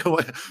ditches? It's like,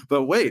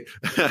 but wait,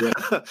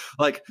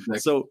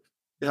 so.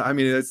 Yeah, I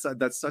mean,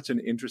 that's such an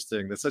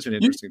interesting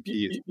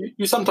piece.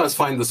 You sometimes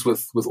find this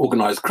with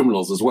organized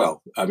criminals as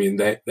well. I mean,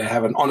 they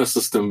have an honor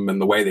system and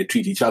the way they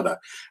treat each other,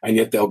 and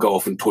yet they'll go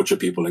off and torture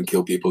people and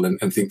kill people and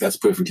think that's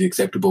perfectly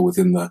acceptable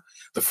within the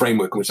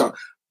framework.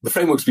 the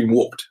framework's been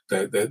warped.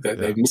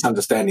 They're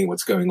misunderstanding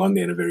what's going on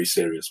there in a very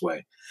serious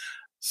way.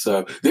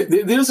 So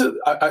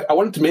I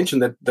wanted to mention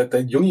that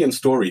the Jungian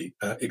story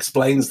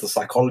explains the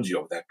psychology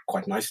of that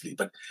quite nicely.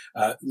 But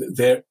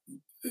there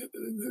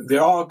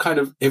are kind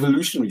of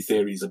evolutionary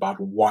theories about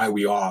why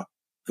we are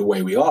the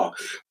way we are.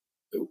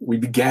 We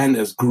began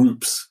as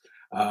groups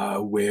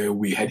where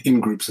we had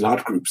in-groups and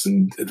out-groups,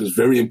 and it was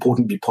very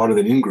important to be part of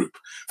an in-group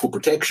for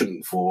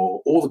protection,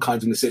 for all the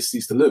kinds of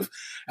necessities to live.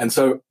 And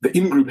so the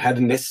in-group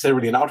hadn't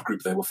necessarily an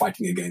out-group they were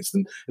fighting against.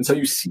 And so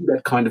you see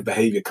that kind of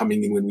behavior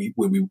coming in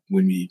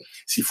when we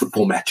see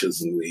football matches,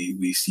 and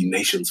we see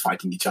nations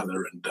fighting each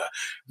other, and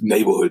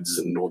neighborhoods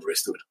and all the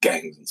rest of it,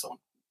 gangs and so on.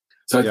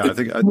 So I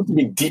think it's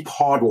been deep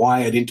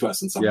hardwired into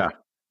us in some way.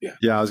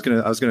 Yeah, I was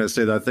gonna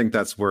say that I think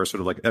that's where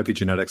sort of like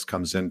epigenetics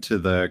comes into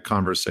the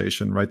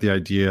conversation, right? The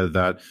idea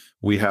that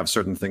we have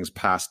certain things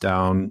passed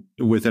down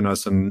within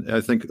us, and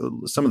I think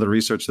some of the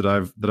research that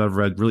I've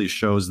read really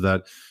shows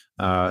that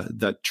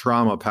that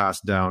trauma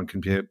passed down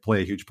can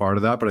play a huge part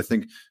of that. But I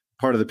think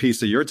part of the piece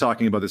that you're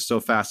talking about that's so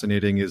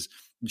fascinating is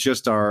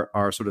just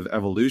our sort of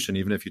evolution.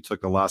 Even if you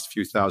took the last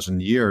few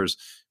thousand years,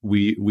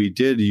 we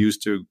did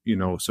used to,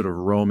 sort of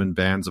roam in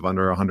bands of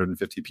under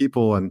 150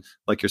 people. And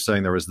like you're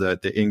saying, there was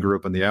the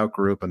in-group and the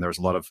out-group, and there was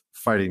a lot of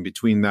fighting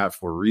between that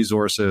for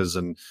resources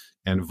and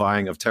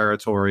vying of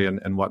territory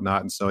and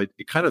whatnot. And so it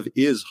kind of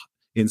is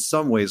in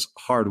some ways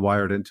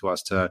hardwired into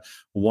us to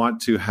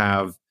want to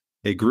have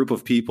a group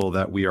of people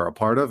that we are a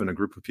part of and a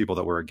group of people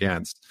that we're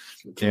against.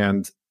 Okay.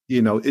 And,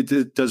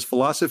 does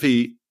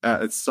philosophy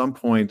at some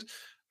point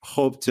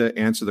hope to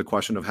answer the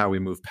question of how we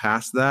move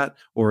past that,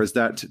 or is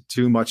that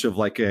too much of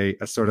like a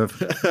sort of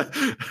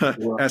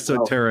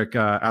esoteric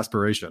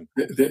aspiration?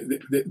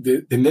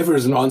 There never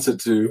is an answer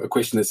to a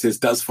question that says,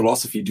 does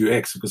philosophy do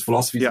X? Because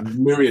philosophy has a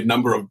myriad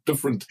number of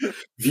different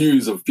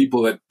views of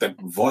people that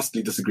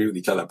vastly disagree with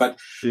each other. But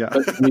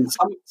I mean,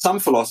 some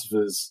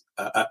philosophers,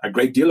 a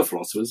great deal of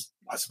philosophers,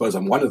 I suppose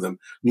I'm one of them,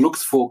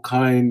 looks for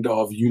kind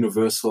of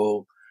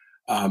universal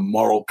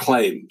moral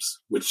claims,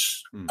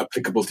 which are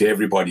applicable to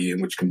everybody and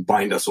which can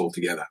bind us all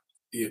together.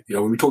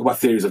 When we talk about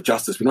theories of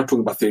justice, we're not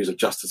talking about theories of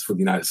justice for the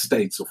United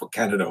States or for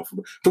Canada.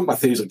 We're talking about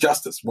theories of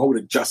justice. What would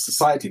a just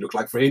society look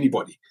like for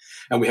anybody?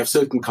 And we have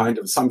certain kind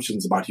of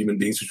assumptions about human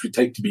beings which we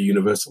take to be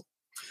universal.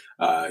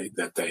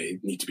 That they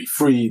need to be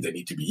free, they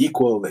need to be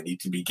equal, they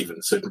need to be given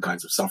certain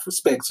kinds of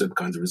self-respect, certain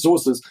kinds of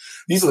resources.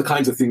 These are the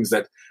kinds of things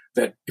that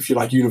if you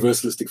like,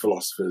 universalistic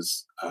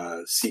philosophers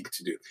seek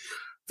to do.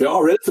 There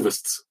are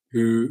relativists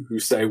who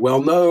say,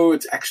 well, no,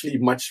 it's actually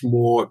much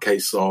more a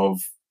case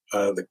of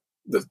the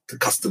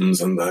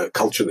customs and the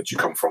culture that you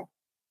come from.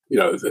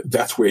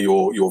 That's where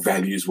your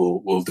values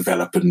will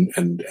develop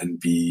and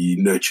be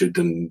nurtured,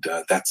 and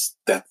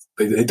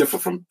they differ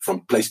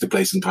from place to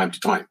place and time to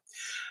time.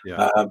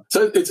 Yeah.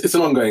 So it's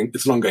an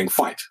ongoing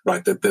fight,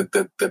 right?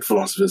 That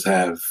philosophers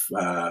have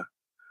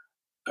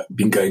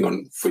been going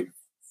on for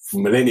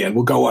millennia, and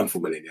will go on for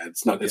millennia.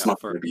 It's not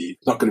going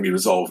to be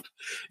resolved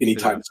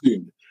anytime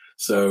soon.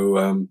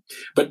 So,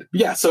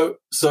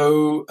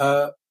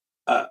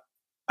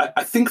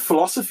 I think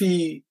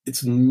philosophy,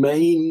 its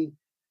main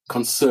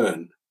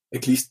concern,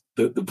 at least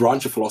the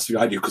branch of philosophy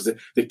I do, because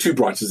there are two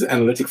branches: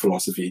 analytic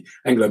philosophy,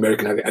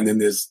 Anglo-American, and then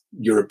there's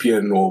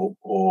European or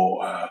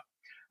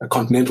a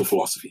continental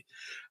philosophy.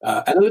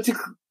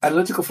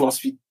 Analytical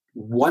philosophy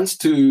wants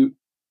to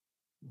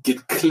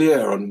get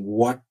clear on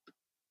what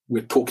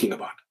we're talking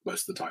about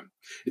most of the time.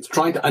 It's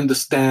trying to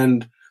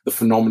understand the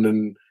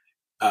phenomenon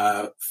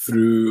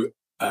through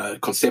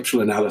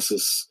conceptual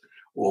analysis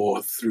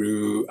or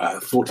through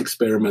thought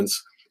experiments,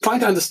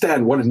 trying to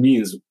understand what it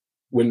means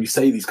when we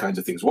say these kinds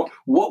of things. What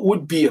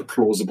would be a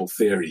plausible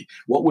theory?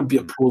 What would be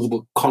a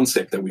plausible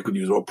concept that we could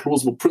use, or a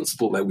plausible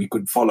principle that we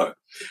could follow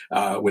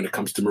when it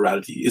comes to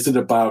morality? Is it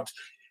about,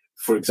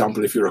 for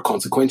example, if you're a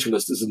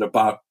consequentialist, is it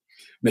about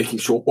making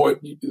sure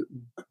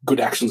good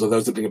actions are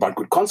those that bring about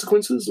good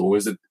consequences? Or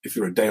is it, if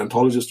you're a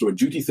deontologist or a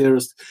duty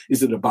theorist,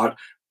 is it about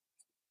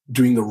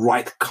doing the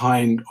right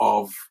kind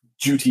of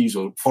duties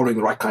or following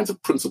the right kinds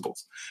of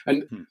principles?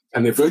 And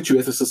they're virtue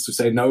ethicists who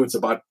say, no, it's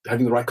about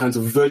having the right kinds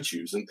of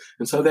virtues.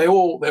 And so they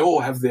all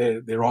have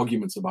their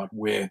arguments about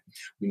where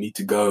we need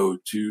to go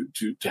to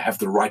have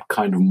the right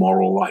kind of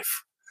moral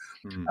life.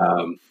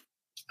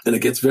 And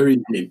it gets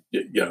very,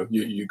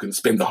 you can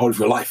spend the whole of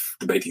your life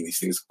debating these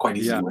things quite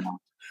easily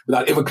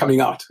without ever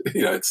coming out.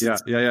 It's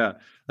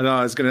No,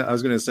 I was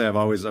gonna say I've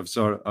always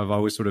sort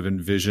of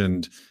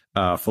envisioned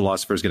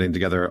philosophers getting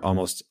together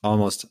almost.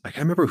 I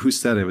can't remember who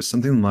said it. It was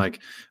something like,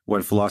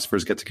 when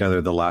philosophers get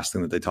together, the last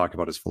thing that they talk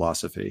about is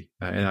philosophy.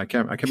 And I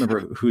can't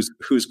remember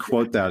whose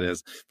quote that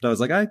is. But I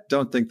was like, I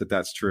don't think that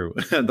that's true.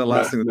 The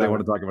last thing that they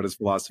want to talk about is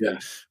philosophy. Yeah.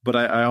 But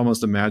I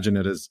almost imagine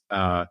it as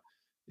as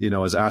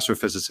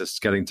astrophysicists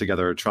getting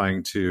together,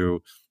 trying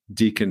to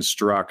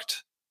deconstruct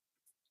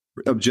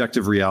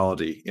objective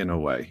reality in a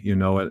way,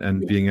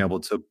 and being able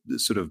to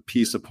sort of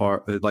piece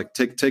apart, like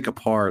take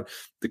apart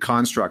the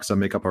constructs that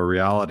make up our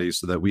reality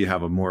so that we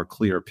have a more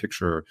clear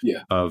picture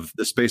of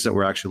the space that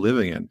we're actually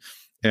living in.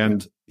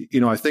 And,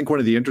 I think one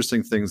of the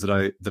interesting things that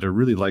I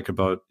really like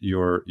about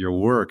your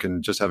work,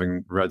 and just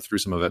having read through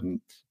some of it,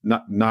 and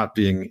not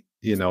being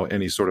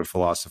any sort of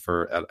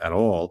philosopher at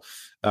all,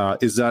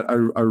 is that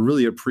I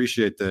really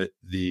appreciate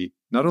the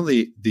not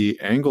only the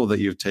angle that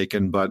you've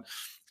taken, but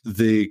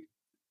the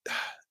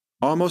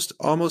almost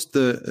a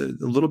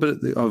little bit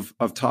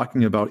of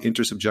talking about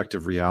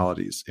intersubjective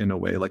realities in a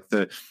way, like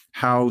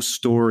how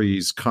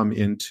stories come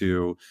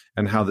into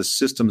and how the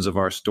systems of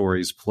our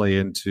stories play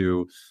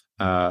into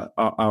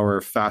our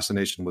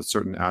fascination with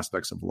certain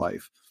aspects of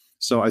life.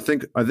 So I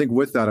think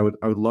with that, I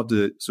would love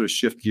to sort of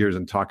shift gears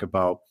and talk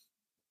about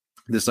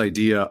this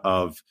idea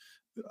of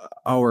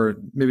our,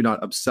 maybe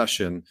not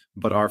obsession,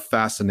 but our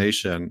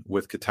fascination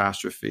with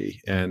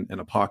catastrophe and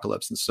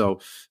apocalypse. And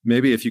so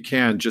maybe if you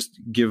can just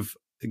give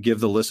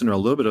the listener a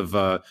little bit of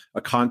a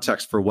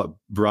context for what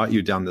brought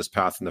you down this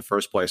path in the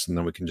first place, and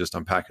then we can just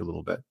unpack it a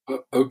little bit.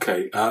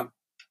 Okay.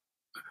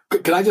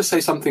 Can I just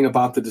say something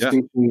about the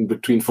distinction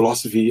between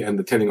philosophy and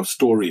the telling of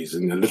stories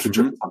in the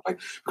literature? Mm-hmm.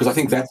 Because I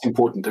think that's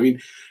important. I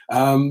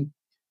mean,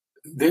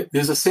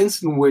 there's a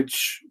sense in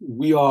which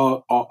we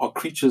are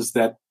creatures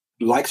that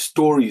like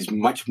stories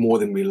much more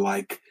than we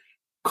like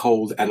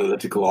cold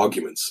analytical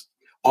arguments.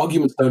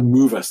 Arguments don't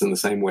move us in the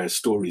same way as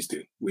stories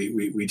do.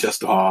 We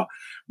just are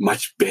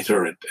much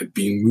better at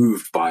being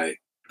moved by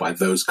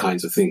those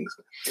kinds of things.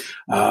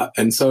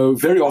 And so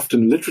very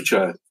often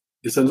literature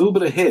is a little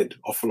bit ahead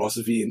of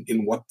philosophy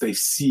in what they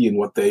see and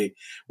what they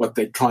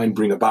try and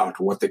bring about,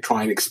 or what they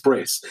try and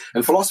express.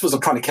 And philosophers are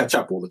trying to catch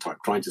up all the time,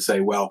 trying to say,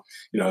 well,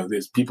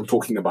 there's people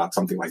talking about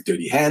something like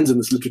dirty hands in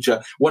this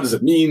literature. What does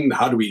it mean?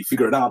 How do we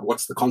figure it out?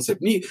 What's the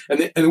concept mean?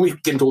 And then we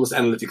get into all this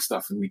analytic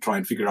stuff, and we try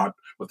and figure out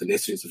what the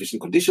necessary and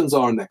sufficient conditions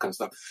are and that kind of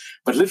stuff.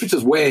 But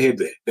literature's way ahead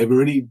there. They've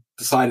already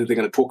decided they're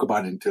going to talk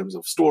about it in terms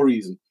of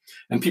stories,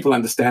 and people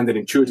understand that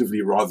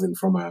intuitively rather than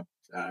from an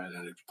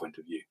analytic point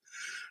of view.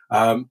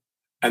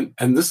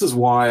 And this is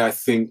why I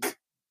think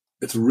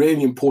it's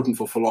really important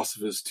for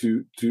philosophers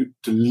to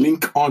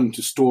link on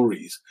to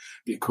stories,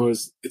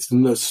 because it's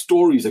in those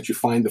stories that you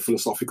find the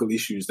philosophical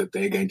issues that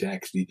they're going to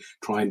actually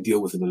try and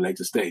deal with in a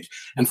later stage.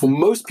 And for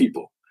most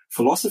people,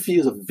 philosophy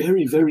is a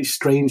very, very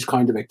strange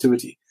kind of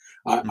activity.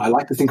 I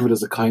like to think of it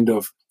as a kind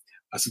of,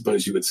 I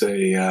suppose you would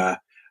say, an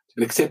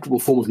acceptable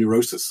form of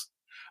neurosis,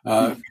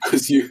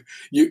 because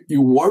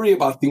you worry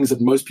about things that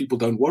most people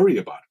don't worry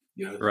about.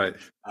 Right.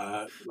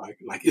 Like,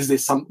 why is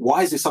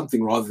there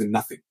something rather than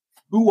nothing?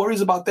 Who worries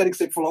about that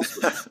except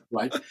philosophers,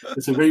 right?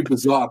 It's a very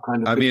bizarre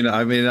kind of. I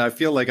mean, I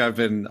feel like I've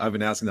been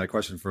asking that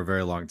question for a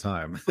very long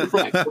time.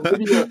 Right. So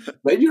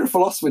maybe you're a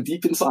philosopher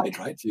deep inside,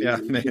 right?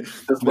 Maybe.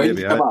 Just waiting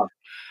to come out.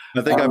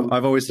 I think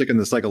I've always taken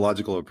the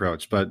psychological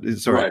approach, but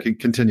sorry, right.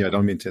 Continue. I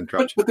don't mean to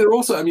interrupt. But there are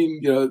also,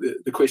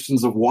 the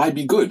questions of why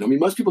be good. I mean,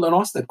 most people don't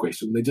ask that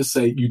question. They just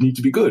say you need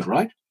to be good,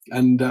 right?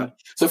 And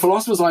so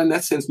philosophers are in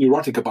that sense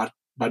neurotic about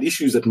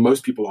issues that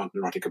most people aren't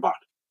neurotic about,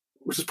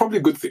 which is probably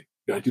a good thing.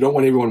 Right? You don't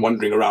want everyone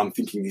wandering around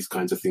thinking these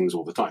kinds of things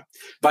all the time.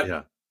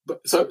 But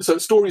so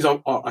stories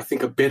are, I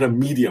think, a better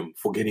medium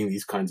for getting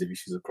these kinds of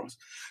issues across.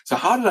 So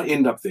how did I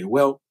end up there?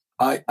 Well,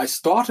 I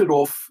started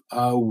off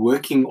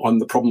working on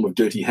the problem of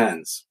dirty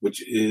hands,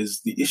 which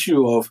is the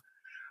issue of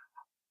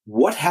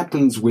what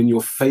happens when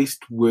you're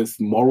faced with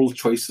moral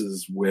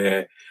choices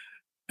where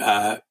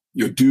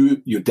you're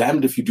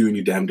damned if you do and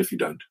you're damned if you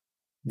don't.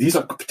 These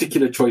are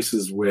particular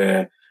choices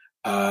where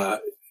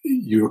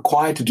you're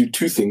required to do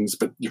two things,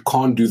 but you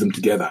can't do them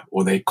together,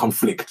 or they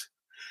conflict.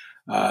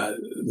 The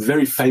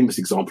very famous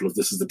example of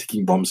this is the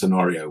ticking bomb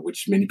scenario,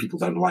 which many people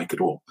don't like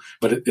at all.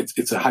 But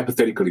it's a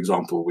hypothetical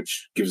example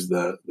which gives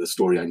the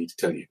story I need to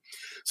tell you.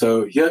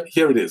 So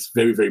here it is,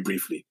 very, very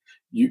briefly.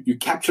 You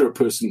capture a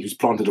person who's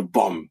planted a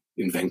bomb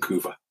in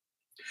Vancouver,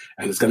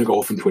 and it's going to go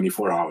off in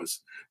 24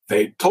 hours.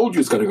 They told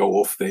you it's going to go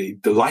off. They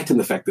delight in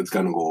the fact that it's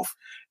going to go off,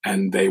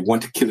 and they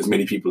want to kill as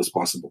many people as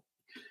possible.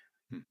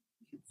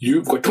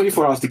 You've got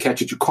 24 hours to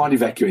catch it. You can't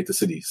evacuate the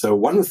city. So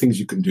one of the things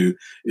you can do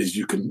is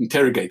you can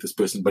interrogate this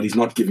person, but he's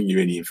not giving you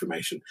any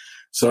information.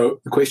 So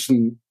the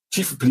question,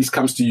 chief of police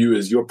comes to you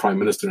as your prime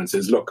minister and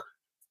says, look,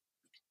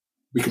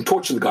 we can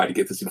torture the guy to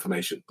get this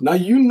information. Now,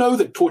 you know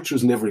that torture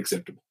is never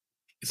acceptable.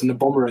 It's an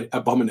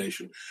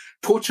abomination.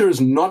 Torture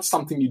is not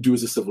something you do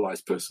as a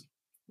civilized person,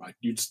 right?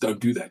 You just don't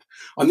do that.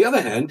 On the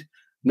other hand,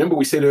 remember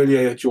we said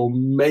earlier that your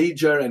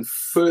major and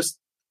first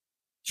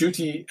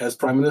duty as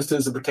prime minister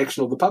is the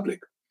protection of the public.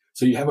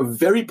 So you have a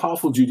very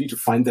powerful duty to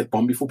find that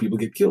bomb before people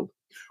get killed.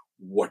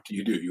 What do?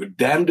 You're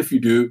damned if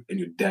you do, and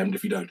you're damned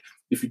if you don't.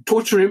 If you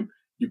torture him,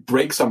 you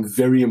break some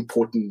very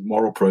important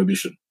moral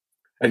prohibition,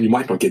 and you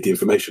might not get the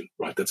information,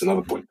 right? That's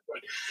another point,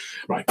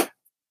 right?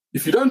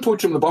 If you don't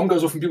torture him, the bomb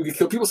goes off and people get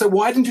killed. People say,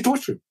 why didn't you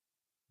torture him?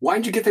 Why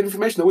didn't you get that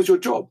information? That was your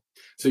job.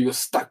 So you're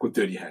stuck with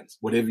dirty hands.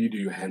 Whatever you do,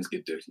 your hands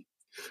get dirty.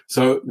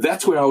 So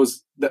that's where I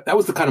was, that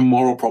was the kind of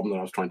moral problem that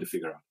I was trying to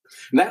figure out.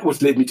 And that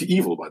was led me to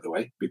evil, by the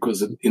way,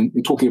 because in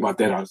talking about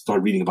that, I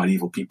started reading about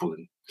evil people.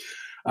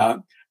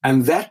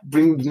 And that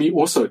brings me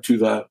also to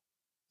the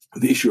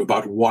issue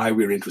about why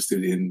we're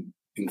interested in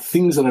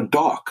things that are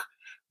dark,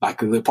 like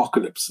the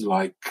apocalypse,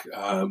 like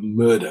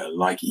murder,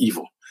 like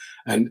evil.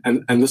 And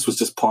this was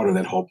just part of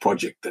that whole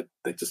project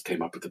that just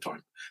came up at the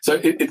time. So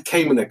it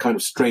came in that kind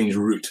of strange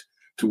route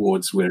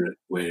towards where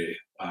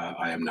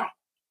I am now.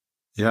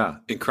 Yeah,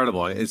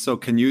 incredible. And so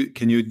can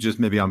you just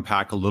maybe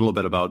unpack a little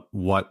bit about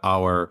what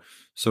our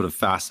sort of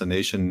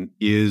fascination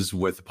is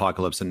with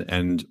apocalypse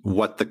and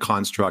what the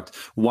construct,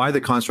 why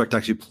the construct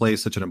actually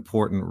plays such an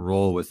important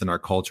role within our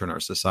culture and our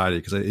society?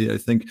 Because I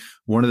think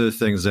one of the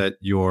things that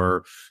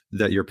your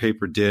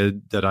paper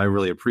did that I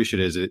really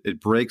appreciate is it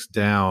breaks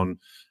down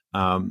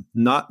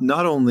not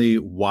only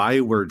why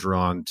we're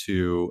drawn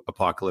to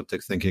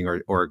apocalyptic thinking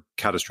or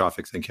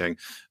catastrophic thinking,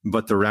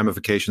 but the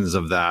ramifications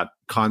of that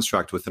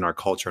construct within our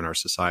culture and our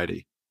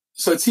society.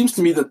 So it seems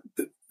to me that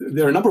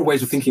there are a number of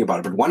ways of thinking about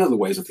it, but one of the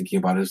ways of thinking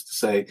about it is to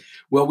say,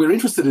 well, we're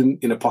interested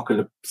in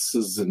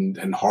apocalypses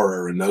and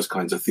horror and those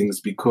kinds of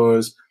things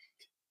because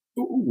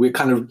we're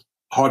kind of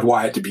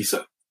hardwired to be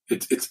so.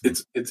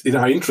 It's in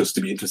our interest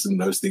to be interested in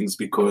those things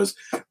because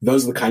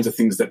those are the kinds of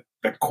things that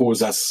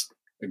cause us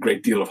a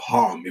great deal of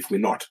harm if we're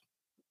not.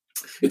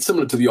 It's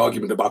similar to the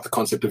argument about the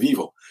concept of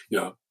evil.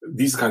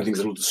 These are the kind of things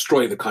that will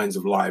destroy the kinds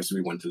of lives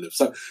we want to live.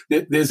 So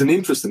there's an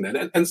interest in that.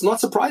 And it's not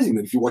surprising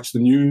that if you watch the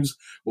news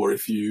or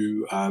if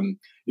you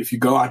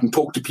go out and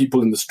talk to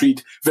people in the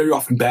street, very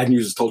often bad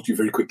news is told to you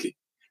very quickly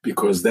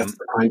because that's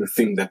the kind of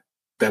thing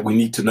that we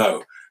need to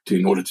know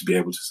in order to be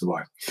able to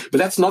survive. But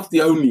that's not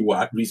the only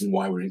reason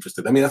why we're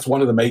interested. I mean, that's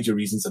one of the major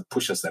reasons that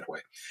push us that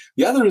way.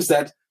 The other is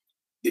that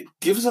it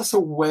gives us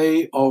a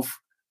way of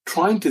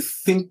trying to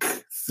think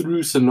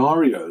through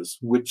scenarios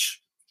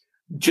which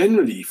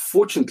generally,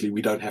 fortunately,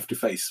 we don't have to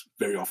face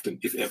very often,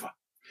 if ever.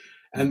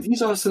 And these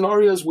are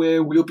scenarios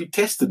where we'll be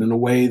tested in a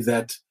way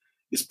that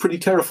is pretty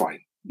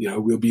terrifying.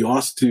 We'll be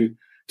asked to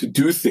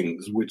do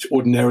things which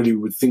ordinarily we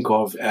would think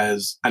of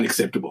as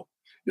unacceptable.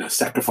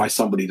 Sacrifice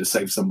somebody to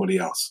save somebody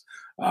else.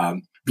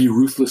 Be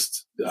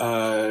ruthless,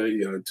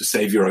 to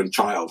save your own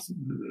child,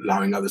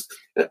 allowing others,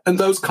 and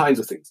those kinds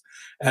of things.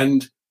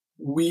 And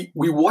we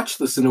watch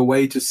this in a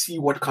way to see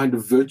what kind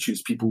of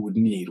virtues people would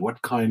need,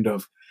 what kind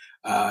of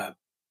a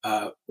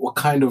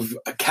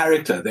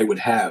character they would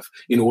have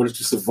in order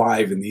to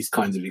survive in these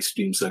kinds of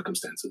extreme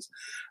circumstances.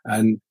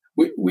 And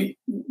we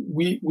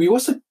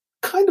also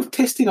kind of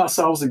testing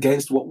ourselves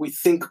against what we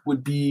think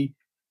would be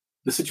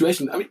the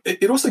situation. I mean,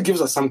 it also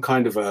gives us some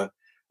kind of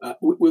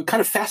we're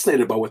kind of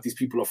fascinated by what these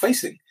people are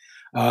facing.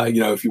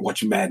 If you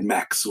watch Mad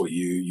Max or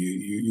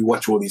you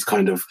watch all these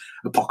kind of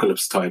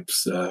apocalypse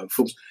types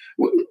films,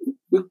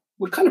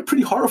 we're kind of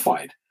pretty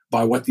horrified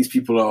by what these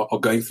people are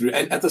going through,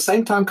 and at the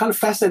same time, kind of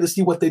fascinated to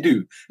see what they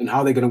do and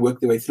how they're going to work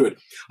their way through it.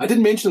 I did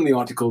mention in the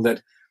article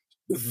that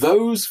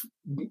those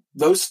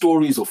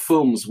stories or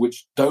films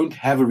which don't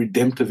have a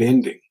redemptive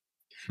ending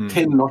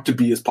tend not to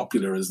be as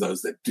popular as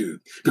those that do,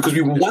 because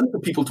we want the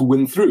people to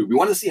win through. We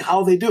want to see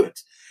how they do it.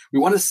 We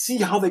want to see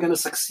how they're going to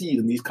succeed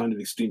in these kind of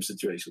extreme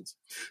situations.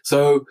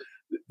 So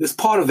there's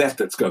part of that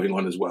that's going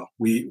on as well.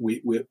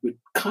 We're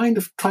kind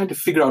of trying to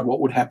figure out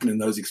what would happen in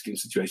those extreme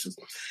situations.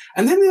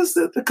 And then there's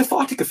the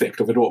cathartic effect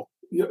of it all.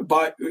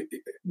 By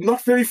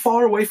not very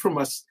far away from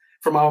us,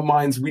 from our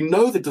minds, we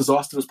know that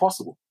disaster is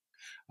possible.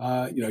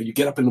 You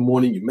get up in the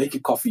morning, you make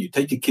your coffee, you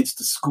take your kids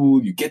to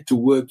school, you get to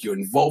work, you're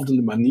involved in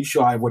the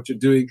minutiae of what you're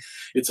doing.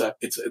 You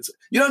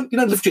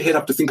don't lift your head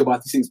up to think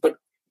about these things, but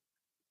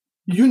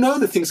you know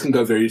that things can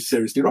go very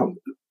seriously wrong.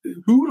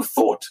 Who would have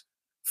thought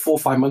 4 or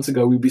 5 months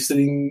ago we'd be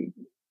sitting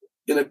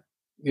in a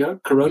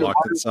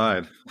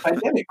coronavirus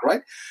pandemic,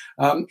 right?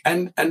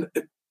 And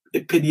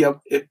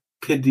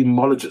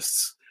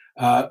epidemiologists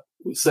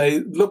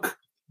say, look,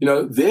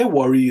 their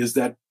worry is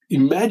that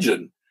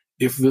imagine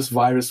if this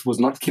virus was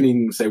not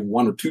killing, say,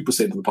 1 or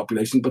 2% of the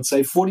population, but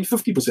say 40,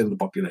 50% of the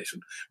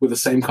population with the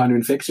same kind of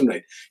infection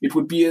rate. It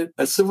would be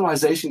a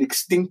civilization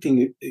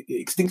extinction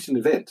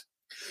event.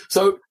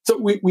 So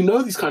we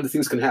know these kind of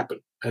things can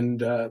happen,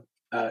 and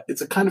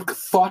it's a kind of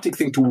cathartic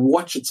thing to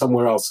watch it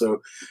somewhere else.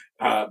 So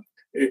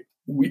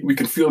we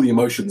can feel the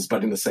emotions,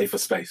 but in a safer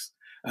space.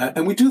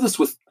 And we do this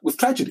with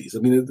tragedies. I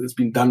mean, it's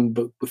been done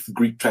with the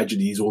Greek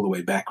tragedies all the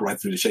way back,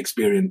 right through the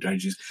Shakespearean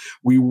tragedies.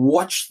 We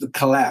watch the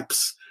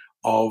collapse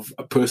of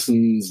a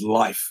person's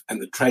life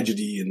and the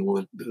tragedy and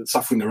all the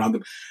suffering around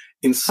them,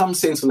 in some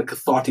sense, in a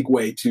cathartic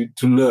way, to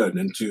learn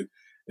and to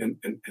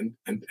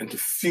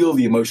feel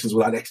the emotions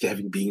without actually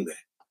having been there.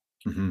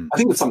 Mm-hmm. I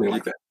think it's something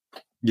like that.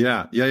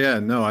 Yeah.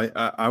 No,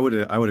 I would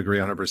agree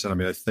 100%. I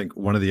mean, I think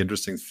one of the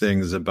interesting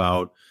things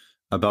about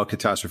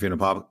catastrophe and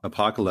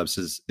apocalypse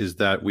is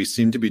that we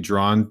seem to be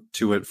drawn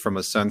to it from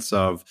a sense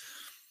of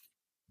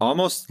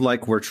almost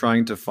like we're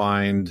trying to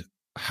find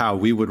how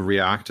we would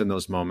react in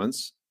those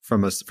moments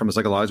from a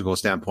psychological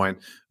standpoint,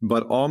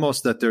 but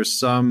almost that there's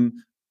some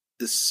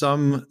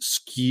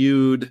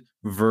skewed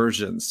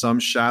version, some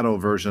shadow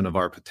version of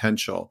our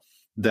potential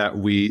that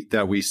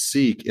we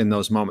seek in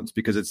those moments,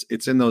 because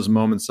it's in those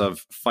moments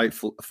of fight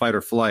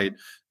or flight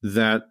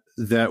that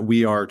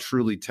we are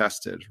truly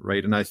tested,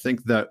 right? And I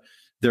think that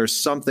there's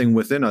something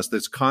within us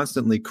that's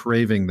constantly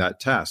craving that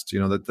test,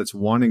 that's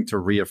wanting to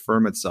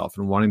reaffirm itself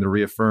and wanting to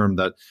reaffirm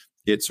that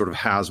it sort of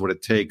has what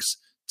it takes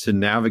to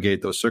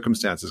navigate those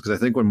circumstances. Because I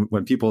think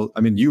when people,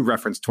 you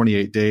referenced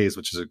 28 Days,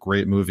 which is a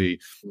great movie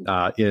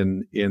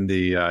in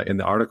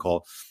the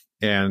article,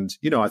 and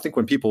I think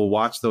when people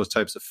watch those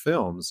types of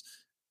films,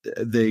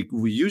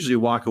 we usually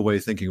walk away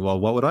thinking, well,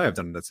 what would I have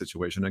done in that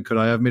situation, and could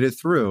I have made it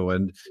through,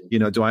 and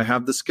do I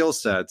have the skill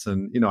sets?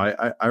 And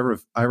I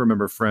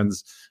remember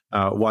friends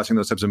watching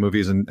those types of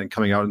movies and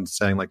coming out and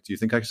saying, like, do you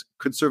think I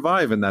could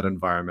survive in that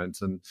environment?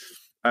 And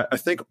I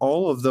think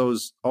all of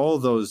those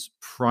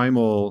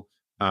primal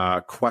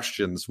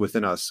questions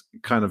within us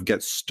kind of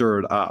get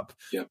stirred up.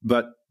 Yeah.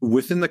 But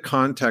within the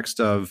context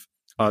of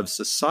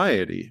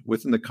society,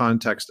 within the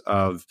context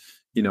of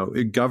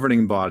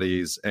governing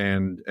bodies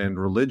and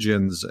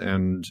religions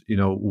and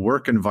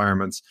work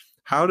environments,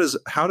 how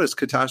does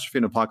catastrophe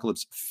and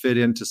apocalypse fit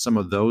into some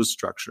of those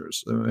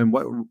structures, and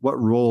what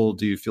role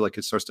do you feel like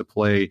it starts to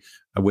play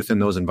within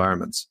those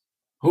environments?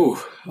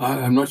 Oh,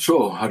 I'm not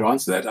sure how to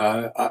answer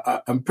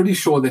that. I'm pretty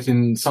sure that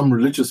in some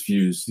religious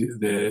views,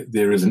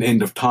 there is an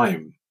end of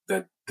time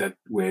that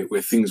where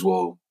things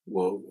will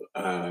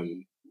have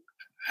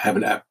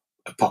an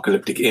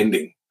apocalyptic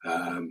ending,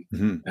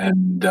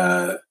 and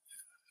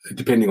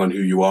depending on who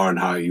you are and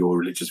how your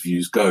religious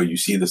views go, you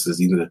see this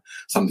as either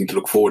something to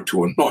look forward to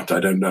or not. I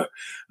don't know.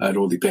 It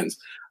all depends.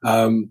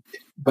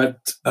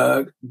 But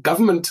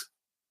governments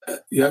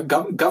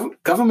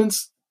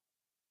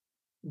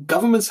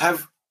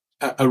have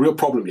a real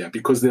problem here,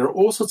 because there are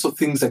all sorts of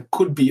things that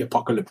could be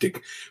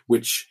apocalyptic,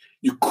 which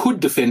you could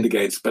defend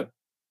against, but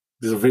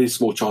there's a very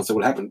small chance that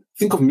will happen.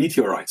 Think of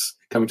meteorites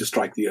coming to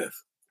strike the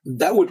Earth.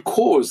 That would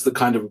cause the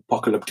kind of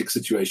apocalyptic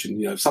situation.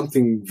 If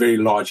something very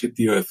large hit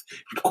the Earth,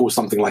 it would cause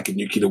something like a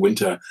nuclear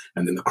winter,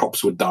 and then the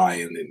crops would die,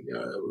 and then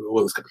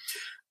all this.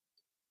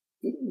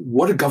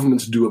 What do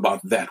governments do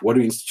about that? What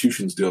do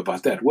institutions do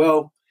about that?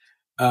 Well,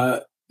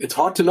 it's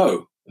hard to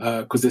know,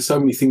 because there's so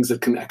many things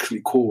that can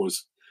actually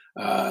cause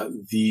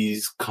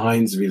these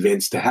kinds of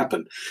events to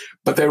happen.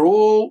 But they're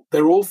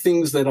all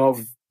things that are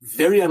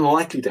very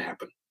unlikely to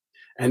happen.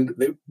 And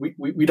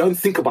we don't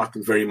think about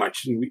them very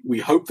much, and we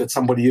hope that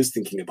somebody is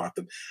thinking about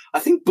them. I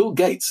think Bill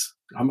Gates,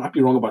 I might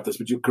be wrong about this,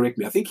 but you'll correct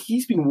me, I think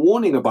he's been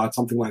warning about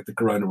something like the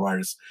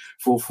coronavirus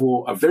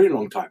for a very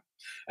long time,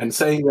 and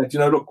saying that,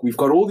 look, we've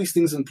got all these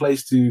things in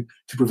place to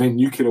prevent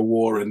nuclear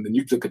war and the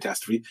nuclear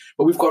catastrophe,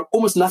 but we've got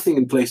almost nothing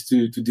in place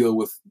to deal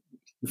with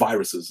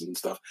viruses and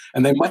stuff,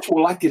 and they're much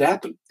more likely to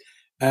happen.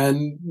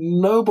 And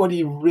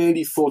nobody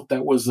really thought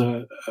that was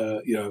a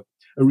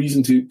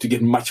reason to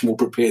get much more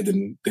prepared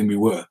than we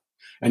were.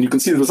 And you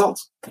can see the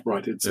results,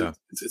 right?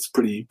 It's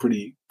pretty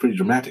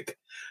dramatic.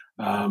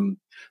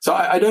 So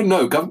I don't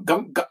know.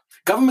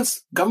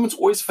 Governments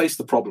always face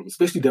the problem,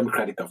 especially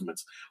democratic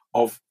governments,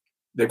 of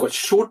they've got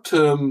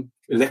short-term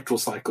electoral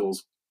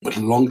cycles, but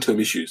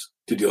long-term issues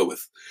to deal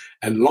with.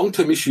 And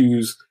long-term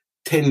issues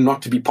tend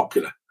not to be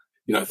popular.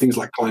 Things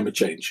like climate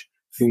change,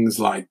 things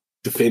like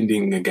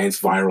defending against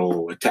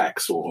viral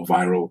attacks or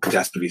viral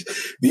catastrophes.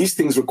 These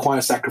things require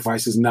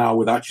sacrifices now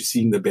without you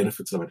seeing the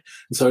benefits of it.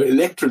 And so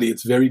electorally,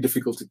 it's very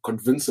difficult to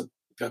convince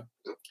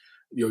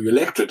your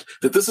electorate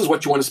that this is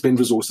what you want to spend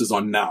resources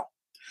on now.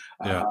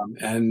 Yeah.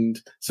 And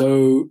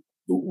so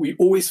we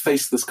always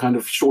face this kind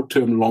of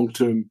short-term,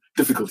 long-term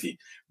difficulty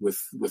with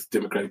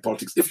democratic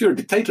politics. If you're a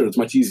dictator, it's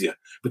much easier,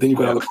 but then you've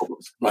got other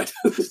problems, right?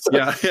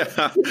 Yeah.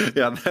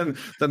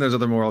 Then there's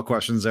other moral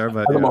questions there,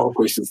 but other moral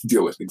questions to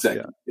deal with.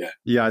 Exactly.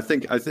 Yeah. I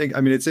think.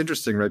 It's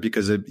interesting, right?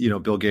 Because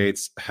Bill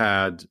Gates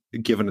had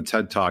given a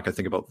TED talk, I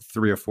think about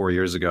 3 or 4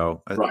 years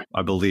ago, right.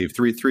 I believe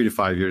 3 to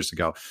 5 years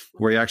ago,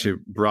 where he actually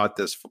brought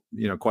this,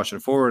 question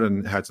forward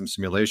and had some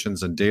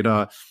simulations and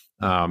data,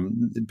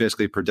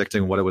 basically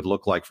predicting what it would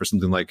look like for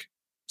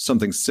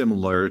something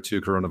similar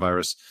to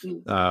coronavirus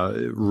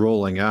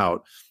rolling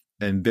out,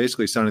 and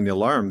basically sounding the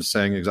alarm,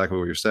 saying exactly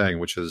what you're saying,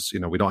 which is,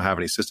 we don't have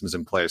any systems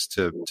in place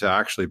to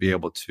actually be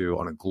able to,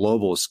 on a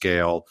global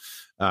scale,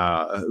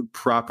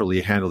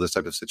 properly handle this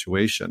type of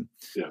situation.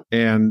 Yeah.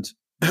 And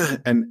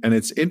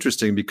it's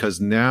interesting because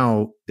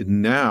now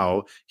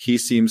he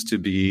seems to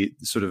be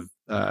sort of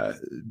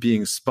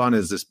being spun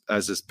as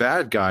this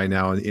bad guy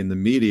now in the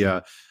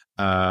media.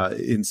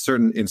 In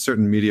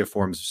certain media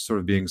forms, sort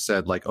of being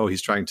said like, oh,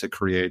 he's trying to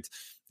create,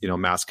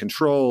 mass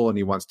control, and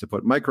he wants to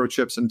put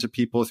microchips into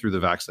people through the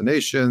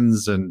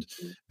vaccinations and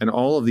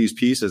all of these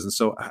pieces. And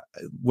so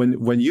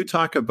when you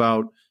talk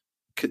about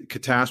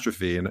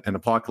catastrophe and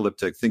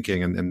apocalyptic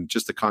thinking and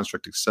just the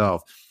construct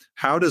itself,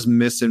 how does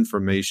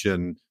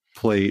misinformation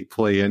play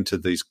into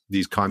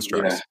these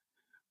constructs? Yeah.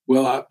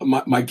 Well,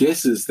 my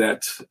guess is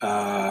that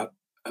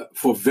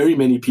for very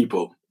many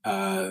people,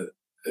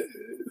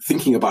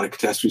 thinking about a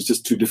catastrophe is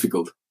just too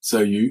difficult.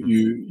 So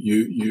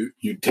you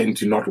tend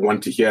to not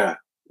want to hear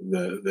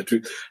the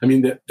truth. I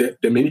mean, there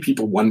are many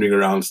people wandering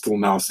around still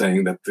now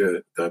saying that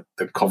the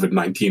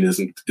COVID-19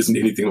 isn't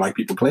anything like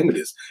people claim it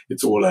is.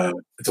 It's all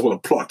a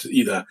plot,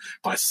 either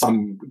by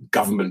some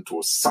government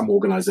or some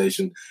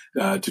organization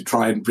to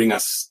try and bring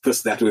us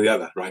this, that, or the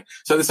other, right?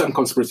 So there's some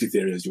conspiracy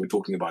theories you were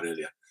talking about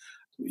earlier.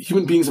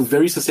 Human beings are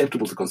very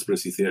susceptible to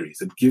conspiracy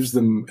theories. It gives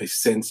them a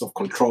sense of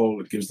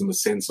control. It gives them a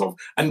sense of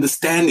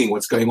understanding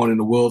what's going on in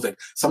the world that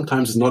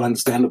sometimes is not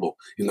understandable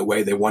in the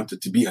way they want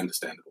it to be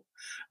understandable.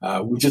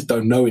 We just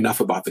don't know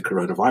enough about the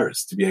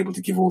coronavirus to be able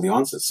to give all the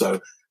answers. So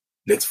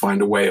let's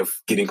find a way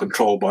of getting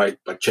control by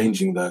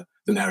changing the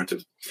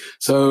narrative.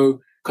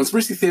 So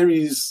conspiracy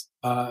theories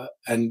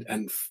and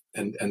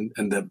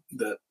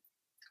the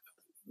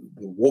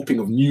warping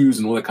of news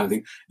and all that kind of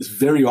thing is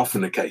very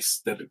often a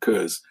case that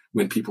occurs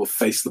when people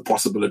face the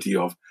possibility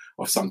of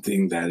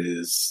something that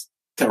is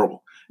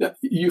terrible.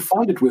 You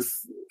find it with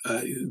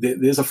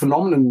there's a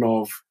phenomenon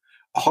of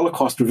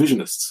Holocaust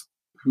revisionists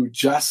who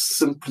just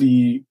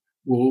simply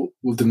will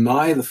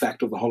deny the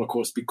fact of the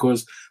Holocaust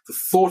because the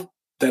thought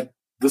that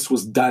this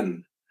was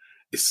done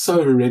is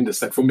so horrendous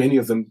that for many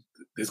of them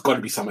there's got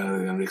to be some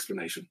other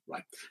explanation,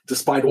 right?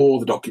 Despite all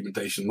the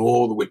documentation,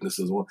 all the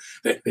witnesses, or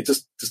they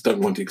just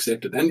don't want to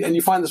accept it. And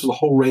you find this with a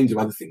whole range of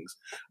other things.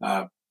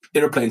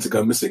 Airplanes that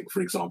go missing,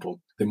 for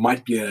example. There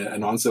might be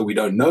an answer we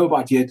don't know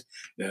about yet,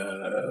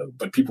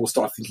 but people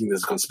start thinking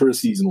there's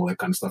conspiracies and all that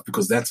kind of stuff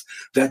because that's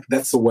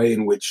the way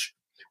in which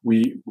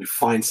we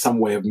find some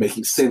way of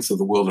making sense of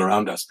the world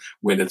around us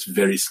when it's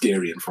very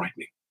scary and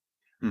frightening.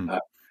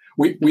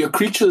 We are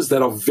creatures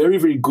that are very,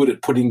 very good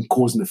at putting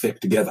cause and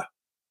effect together,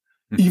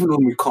 even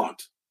when we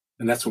can't.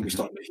 And that's when we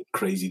start making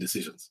crazy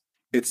decisions.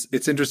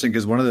 It's interesting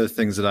because one of the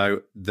things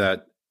that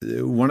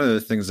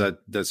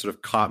sort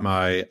of caught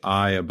my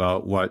eye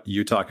about what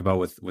you talk about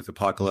with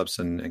apocalypse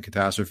and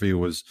catastrophe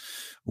was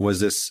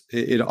this.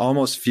 It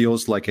almost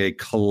feels like a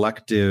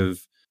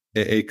collective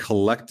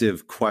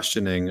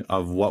questioning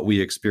of what we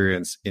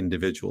experience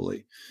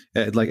individually.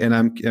 And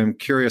I'm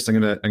curious. I'm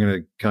gonna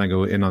kind of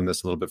go in on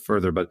this a little bit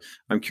further, but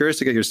I'm curious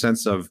to get your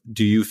sense of: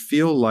 do you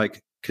feel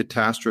like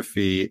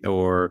catastrophe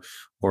or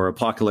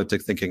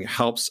apocalyptic thinking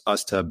helps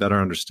us to better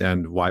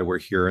understand why we're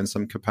here in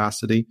some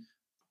capacity?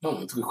 Oh,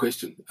 that's a good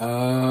question.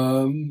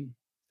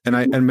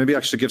 And maybe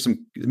I should give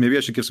some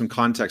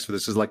context for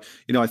this. Is like,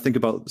 I think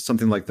about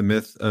something like the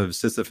myth of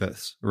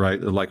Sisyphus, right?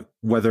 Like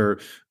whether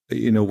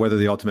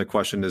the ultimate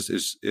question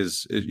is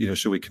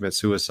should we commit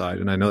suicide?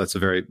 And I know that's a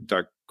very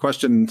dark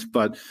question,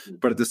 but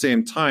at the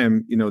same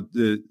time,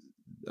 the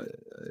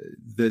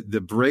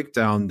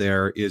breakdown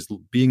there is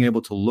being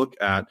able to look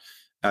at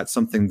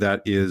something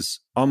that is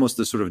almost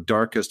the sort of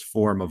darkest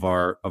form of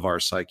our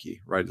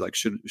psyche, right? Like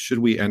should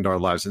we end our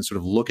lives, and sort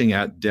of looking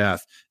at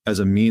death as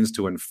a means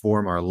to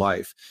inform our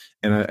life.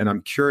 And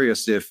I'm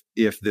curious if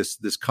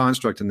this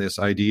construct and this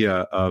idea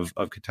of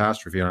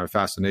catastrophe and our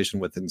fascination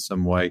with it in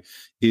some way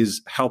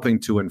is helping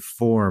to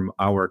inform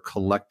our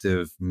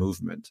collective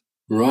movement.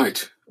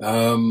 Right.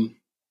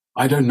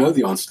 I don't know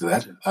the answer to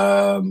that.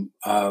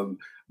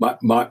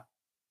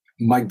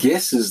 My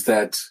guess is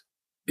that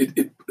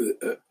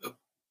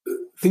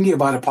thinking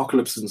about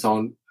apocalypse and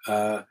so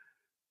on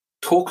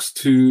talks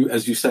to,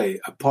 as you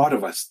say, a part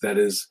of us that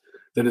is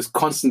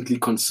constantly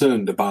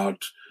concerned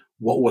about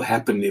what will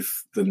happen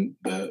if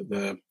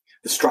the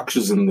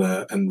structures and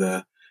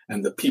the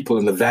people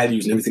and the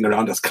values and everything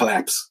around us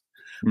collapse.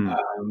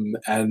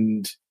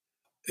 And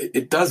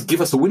it does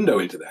give us a window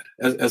into that,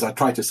 as I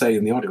try to say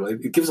in the article.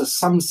 It gives us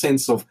some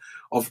sense of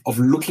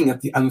looking at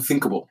the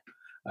unthinkable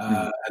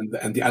and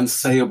the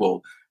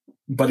unsayable,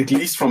 but at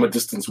least from a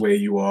distance where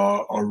you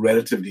are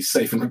relatively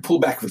safe and can pull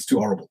back if it's too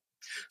horrible.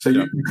 So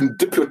you can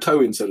dip your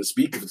toe in, so to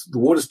speak. If the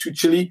water's too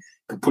chilly, you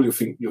can pull your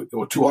finger,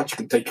 or too hot, you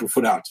can take your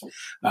foot out,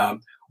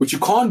 which you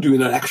can't do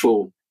in an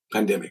actual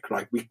pandemic,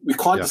 right? We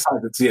can't decide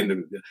that's the end of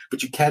it,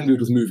 but you can do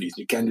it with movies,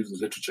 you can do it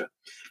with literature.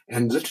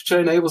 And literature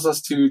enables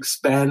us to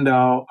expand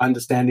our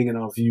understanding and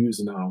our views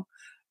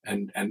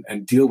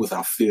and deal with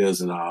our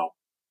fears and our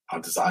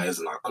desires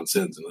and our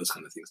concerns and those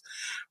kind of things.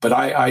 But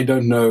I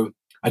don't know.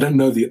 I don't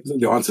know the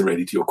answer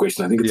really to your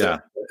question. I think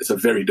it's a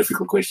very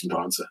difficult question to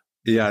answer.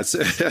 Yeah, it's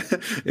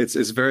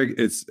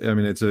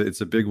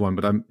a big one,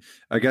 but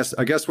I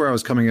guess where I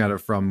was coming at it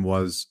from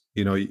was,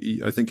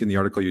 I think in the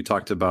article you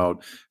talked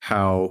about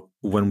how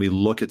when we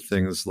look at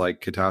things like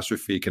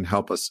catastrophe can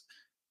help us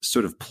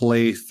sort of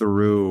play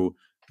through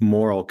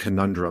moral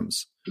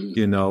conundrums,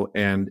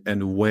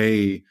 and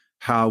weigh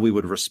how we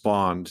would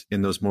respond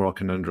in those moral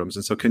conundrums.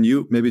 And so can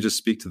you maybe just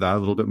speak to that a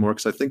little bit more?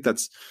 Because I think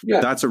that's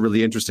a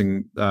really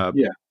interesting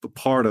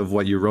part of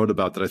what you wrote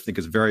about that I think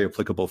is very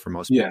applicable for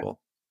most people.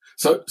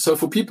 So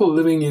for people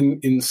living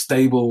in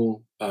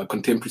stable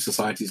contemporary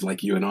societies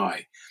like you and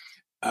I,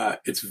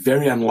 it's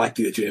very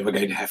unlikely that you're ever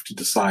going to have to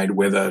decide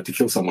whether to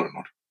kill someone or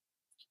not.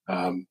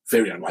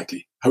 Very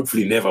unlikely.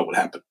 Hopefully never will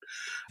happen.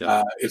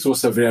 Yeah. It's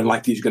also very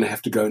unlikely you're going to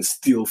have to go and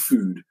steal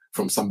food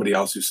from somebody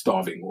else who's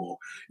starving, or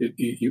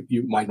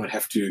you might not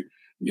have to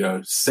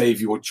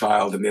save your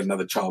child and let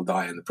another child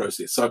die in the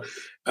process. So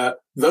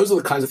those are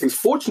the kinds of things,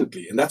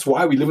 fortunately, and that's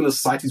why we live in the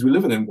societies we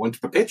live in and want to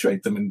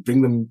perpetuate them and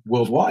bring them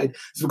worldwide,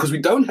 is because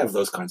we don't have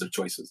those kinds of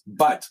choices.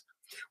 But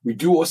we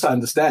do also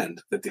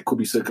understand that there could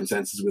be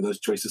circumstances where those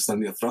choices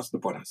suddenly are thrust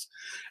upon us.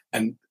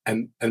 And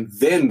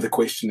then the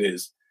question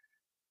is,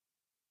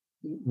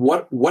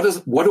 what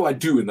do I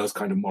do in those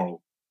kind of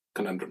moral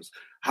conundrums?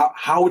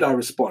 How would I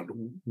respond?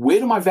 Where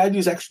do my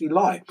values actually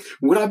lie?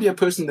 Would I be a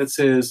person that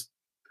says,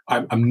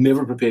 I'm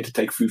never prepared to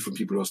take food from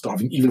people who are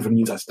starving, even if it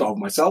means I starve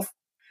myself,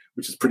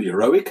 which is pretty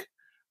heroic?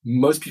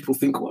 Most people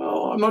think,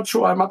 well, I'm not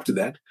sure I'm up to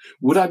that.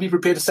 Would I be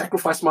prepared to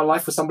sacrifice my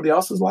life for somebody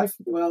else's life?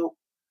 Well,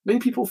 many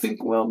people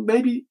think, well,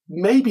 maybe,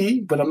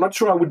 but I'm not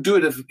sure I would do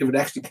it if it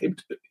actually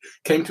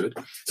came to it.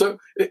 So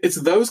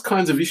it's those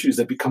kinds of issues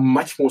that become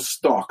much more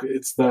stark.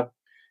 It's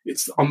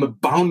on the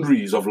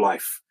boundaries of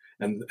life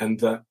and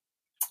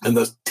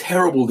those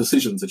terrible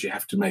decisions that you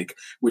have to make,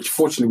 which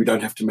fortunately we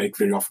don't have to make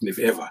very often, if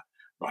ever,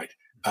 right?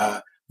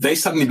 They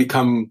suddenly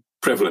become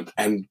prevalent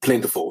and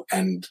plentiful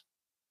and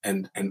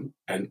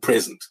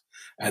present,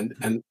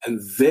 and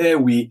there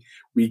we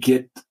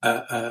get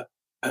a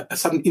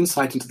sudden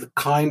insight into the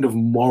kind of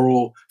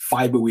moral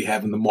fiber we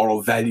have and the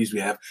moral values we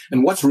have,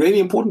 and what's really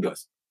important to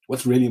us.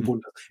 What's really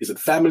important to us? Is it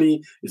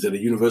family? Is it a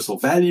universal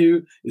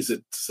value? Is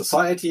it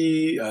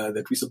society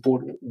that we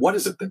support? What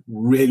is it that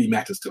really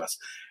matters to us?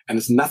 And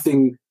it's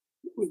nothing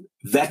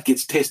that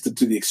gets tested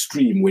to the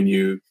extreme when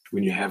you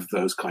have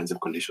those kinds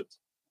of conditions.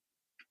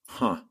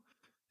 Huh.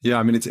 Yeah,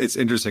 I mean, it's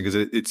interesting because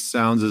it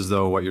sounds as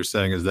though what you're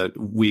saying is that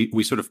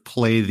we sort of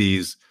play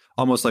these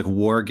almost like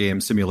war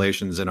game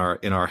simulations in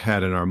our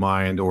head, in our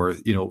mind, or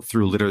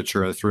through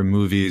literature or through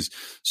movies,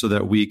 so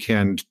that we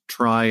can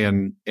try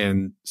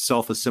and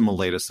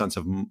self-assimilate a sense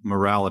of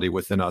morality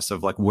within us,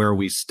 of like where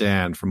we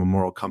stand from a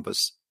moral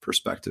compass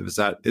perspective. Is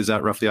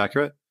that roughly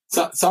accurate?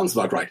 Sounds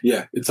about right.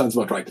 Yeah, it sounds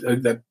about right.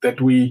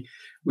 That we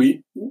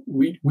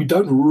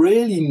don't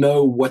really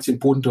know what's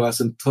important to us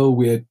until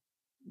we're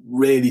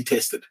really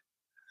tested.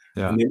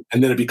 Yeah.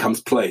 And then it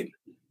becomes plain.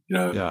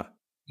 Yeah.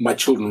 My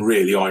children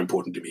really are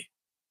important to me.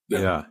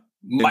 Yeah.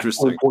 Much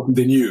more important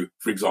than you,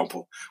 for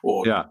example,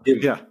 or him,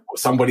 or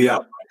somebody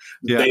else.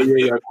 Yeah. They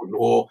really are important.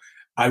 Or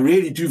I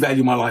really do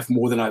value my life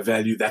more than I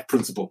value that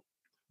principle,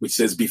 which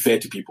says be fair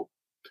to people,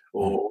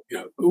 or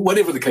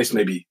whatever the case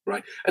may be,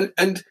 right?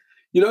 And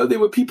there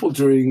were people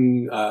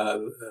during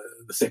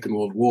the Second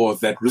World War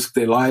that risked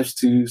their lives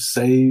to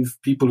save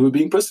people who were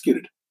being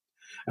persecuted.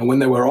 And when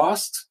they were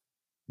asked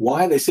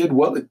why, they said,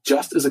 well, it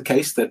just is a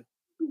case that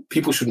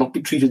people should not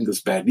be treated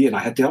this badly, and I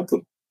had to help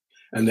them.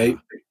 And they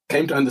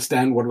came to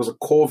understand what was a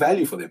core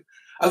value for them.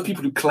 Other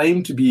people who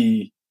claim to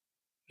be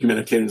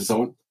humanitarians and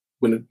so on,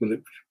 when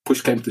the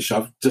push came to the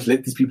shove, just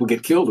let these people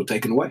get killed or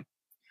taken away.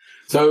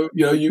 So,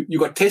 you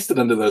got tested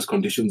under those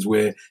conditions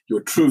where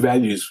your true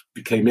values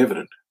became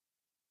evident.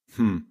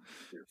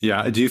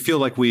 Yeah. Do you feel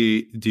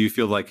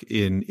like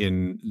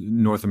in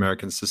North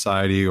American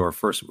society or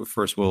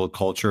first world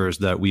cultures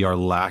that we are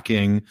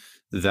lacking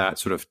that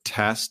sort of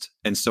test,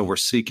 and so we're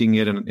seeking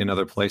it in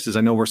other places?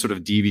 I know we're sort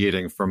of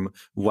deviating from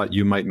what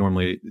you might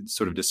normally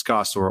sort of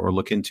discuss or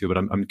look into, but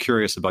I'm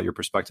curious about your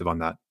perspective on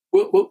that.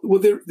 Well,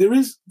 there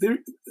is.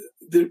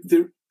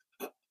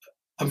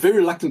 I'm very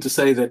reluctant to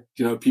say that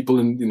people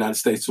in the United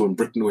States or in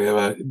Britain or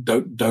wherever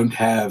don't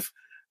have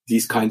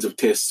these kinds of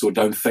tests or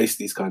don't face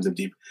these kinds of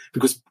deep,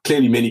 because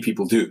clearly many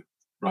people do,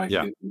 right?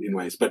 Yeah. In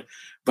ways. But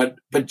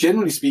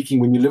generally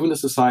speaking, when you live in a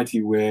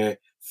society where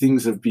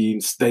things have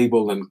been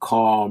stable and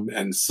calm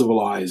and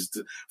civilized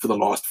for the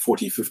last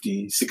 40,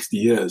 50, 60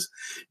 years,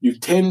 you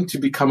tend to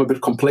become a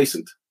bit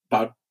complacent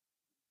about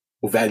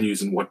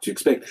values and what to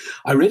expect.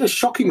 I read a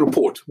shocking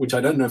report, which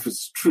I don't know if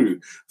it's true,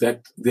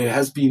 that there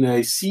has been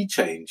a sea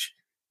change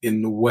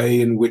in the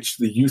way in which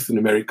the youth in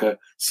America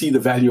see the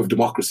value of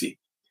democracy.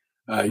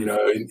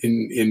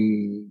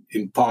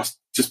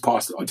 Just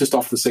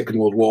after the Second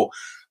World War,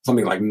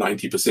 something like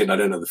 90%, I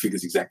don't know the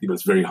figures exactly, but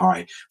it's very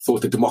high,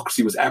 thought that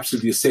democracy was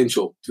absolutely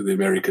essential to the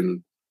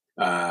American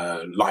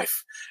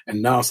life.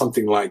 And now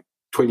something like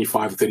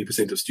 25 or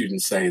 30% of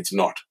students say it's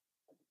not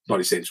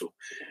essential.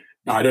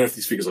 Now, I don't know if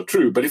these figures are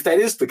true, but if that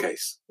is the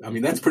case, I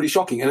mean, that's pretty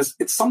shocking. And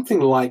it's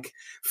something like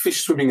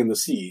fish swimming in the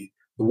sea.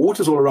 The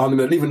water's all around them.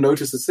 They don't even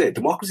notice it's there.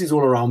 Democracy's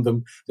all around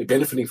them. They're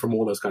benefiting from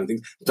all those kind of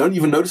things. They don't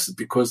even notice it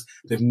because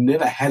they've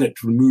never had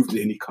it removed in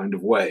any kind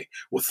of way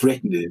or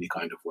threatened in any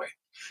kind of way.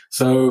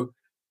 So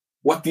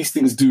what these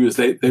things do is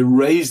they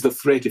raise the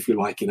threat, if you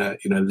like, in a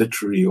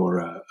literary or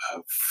a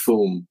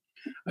film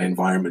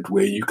environment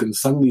where you can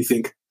suddenly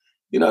think,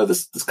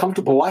 this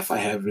comfortable life I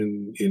have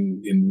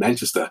in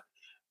Manchester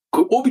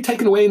could all be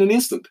taken away in an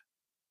instant.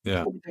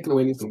 Yeah.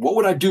 What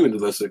would I do under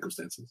those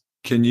circumstances?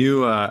 Can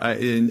you?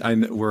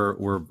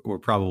 We're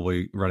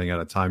probably running out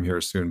of time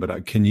here soon,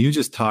 but can you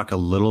just talk a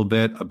little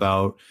bit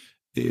about?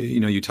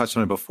 You touched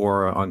on it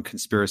before on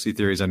conspiracy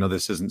theories. I know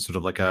this isn't sort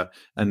of like a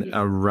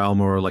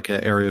realm or like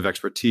an area of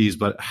expertise,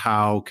 but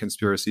how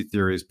conspiracy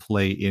theories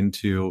play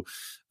into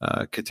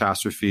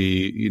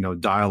catastrophe,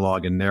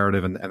 dialogue and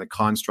narrative and the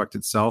construct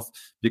itself,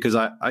 because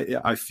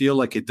I feel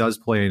like it does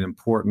play an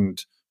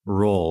important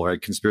role,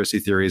 right? Conspiracy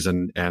theories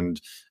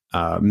and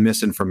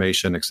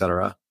misinformation,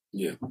 etc.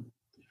 Yeah.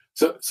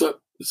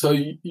 So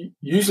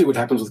usually what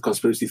happens with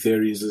conspiracy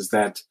theories is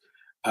that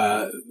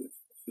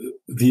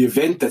the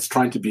event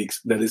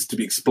that is to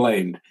be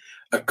explained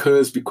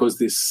occurs because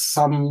there's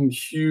some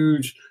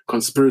huge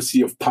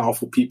conspiracy of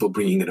powerful people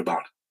bringing it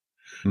about.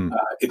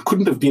 It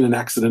couldn't have been an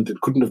accident.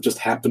 It couldn't have just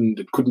happened.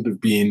 It couldn't have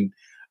been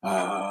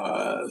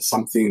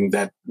something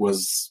that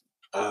was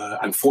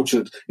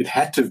unfortunate. It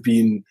had to have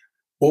been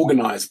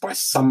organized by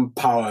some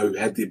power who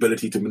had the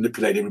ability to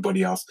manipulate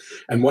everybody else.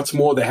 And what's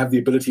more, they have the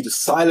ability to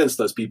silence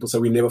those people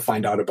so we never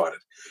find out about it.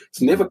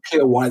 It's never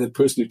clear why the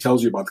person who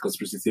tells you about the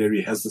conspiracy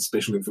theory has the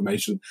special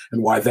information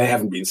and why they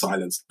haven't been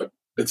silenced. But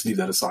let's leave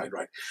that aside,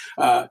 right?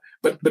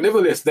 But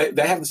nevertheless, they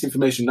have this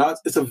information. Now,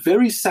 it's a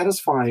very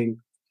satisfying,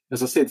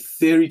 as I said,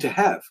 theory to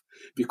have,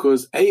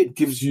 because it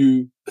gives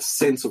you a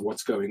sense of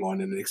what's going on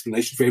and an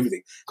explanation for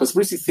everything.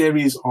 Conspiracy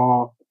theories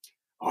are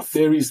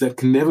theories that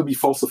can never be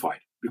falsified,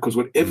 because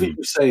whatever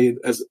you say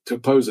as to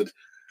oppose it,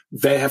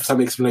 they have some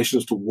explanation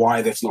as to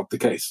why that's not the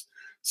case.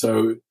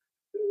 So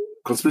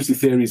conspiracy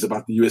theories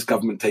about the US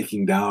government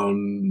taking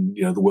down,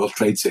 the World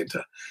Trade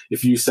Center.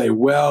 If you say,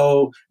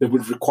 well, it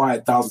would have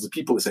required thousands of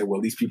people, to say,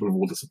 well, these people have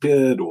all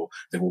disappeared, or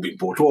they've all been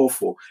bought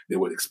off, or there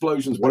were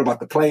explosions. What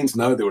about the planes?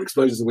 No, there were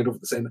explosions that went off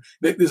at the center.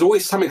 There's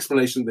always some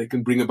explanation they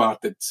can bring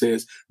about that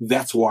says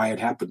that's why it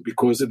happened,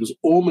 because it was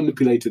all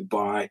manipulated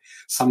by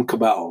some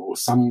cabal or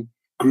some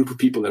group of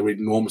people that were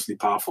enormously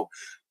powerful.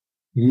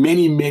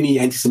 Many, many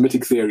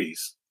anti-Semitic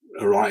theories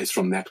arise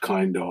from that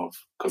kind of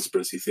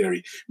conspiracy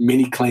theory.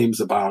 Many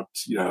claims about,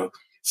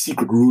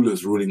 secret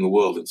rulers ruling the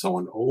world and so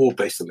on, are all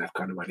based on that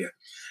kind of idea.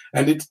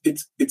 And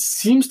it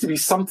seems to be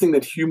something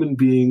that human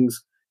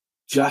beings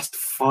just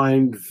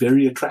find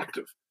very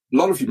attractive. A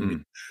lot of human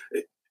beings.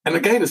 And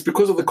again, it's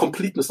because of the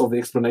completeness of the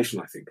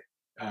explanation, I think.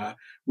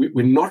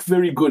 We're not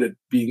very good at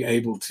being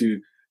able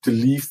to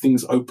leave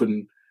things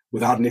open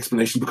without an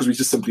explanation, because we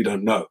just simply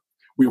don't know.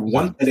 We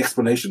want that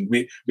explanation.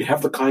 We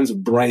have the kinds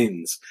of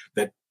brains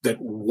that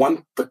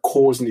want the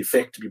cause and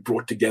effect to be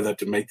brought together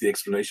to make the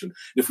explanation.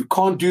 If we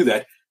can't do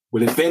that,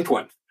 we'll invent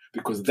one,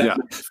 because that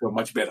makes us feel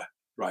much better,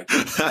 right?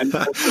 And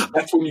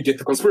that's when you get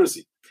the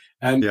conspiracy.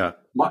 And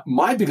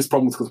my biggest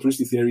problem with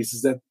conspiracy theories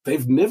is that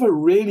they've never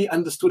really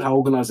understood how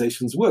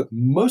organizations work.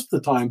 Most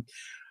of the time,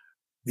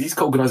 these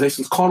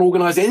organizations can't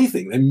organize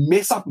anything. They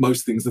mess up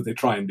most things that they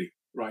try and do.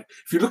 Right.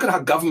 If you look at how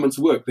governments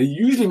work, they're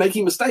usually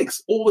making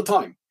mistakes all the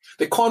time.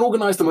 They can't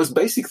organize the most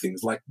basic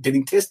things like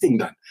getting testing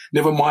done,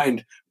 never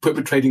mind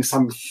perpetrating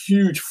some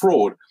huge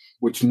fraud,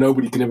 which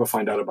nobody can ever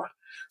find out about.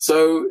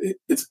 So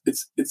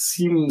it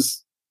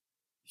seems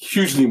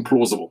hugely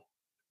implausible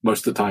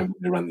most of the time when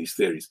they run these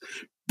theories.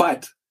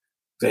 But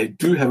they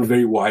do have a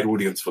very wide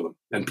audience for them,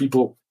 and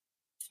people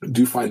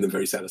do find them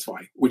very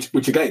satisfying,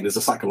 which again is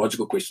a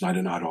psychological question I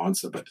don't know how to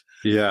answer. But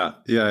yeah.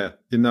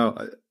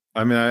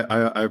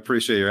 I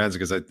appreciate your answer,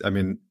 because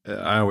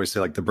I always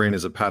say, like, the brain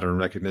is a pattern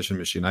recognition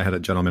machine. I had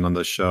a gentleman on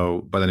the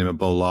show by the name of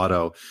Bo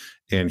Lotto,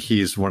 and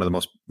he's one of the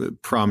most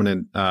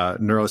prominent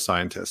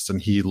neuroscientists,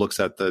 and he looks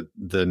at the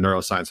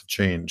neuroscience of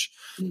change.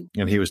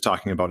 And he was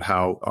talking about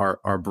how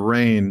our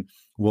brain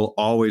will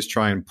always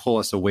try and pull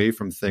us away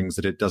from things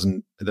that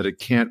it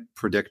can't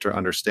predict or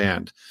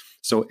understand.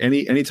 So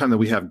anytime that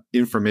we have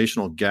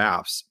informational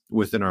gaps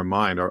within our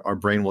mind, our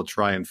brain will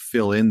try and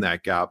fill in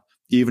that gap,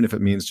 even if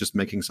it means just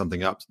making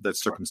something up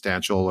that's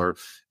circumstantial or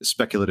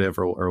speculative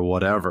or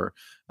whatever.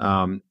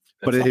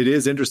 But it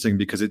is interesting,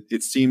 because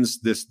it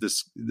seems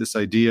this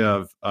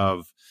idea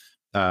of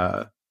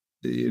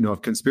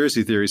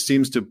conspiracy theories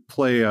seems to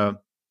play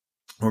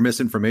or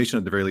misinformation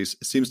at the very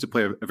least seems to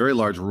play a very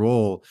large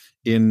role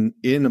in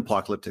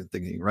apocalyptic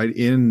thinking, right?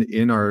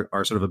 In our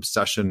sort of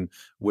obsession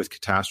with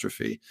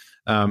catastrophe.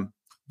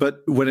 But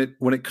when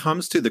it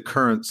comes to the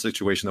current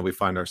situation that we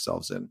find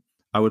ourselves in,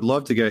 I would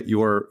love to get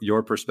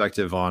your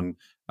perspective on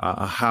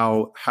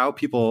how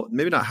people,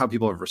 maybe not how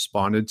people have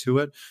responded to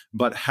it,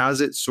 but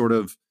has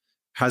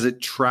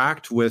it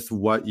tracked with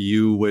what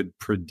you would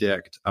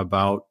predict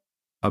about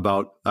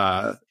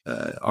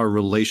our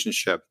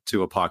relationship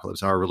to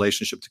apocalypse, our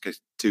relationship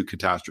to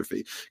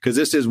catastrophe? Because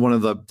this is one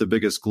of the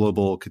biggest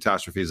global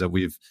catastrophes that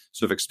we've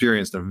sort of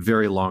experienced in a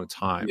very long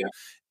time. Yeah.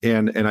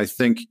 And I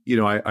think,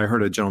 I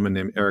heard a gentleman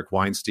named Eric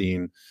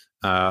Weinstein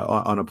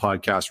on a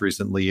podcast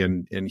recently,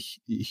 and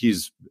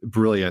he's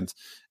brilliant.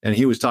 And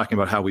he was talking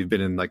about how we've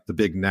been in like the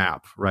big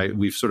nap, right?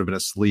 We've sort of been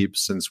asleep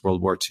since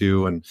World War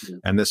II,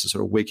 and this is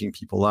sort of waking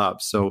people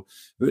up. So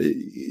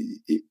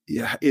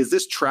is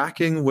this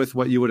tracking with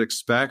what you would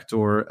expect,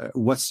 or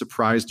what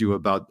surprised you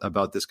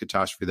about this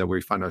catastrophe that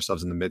we find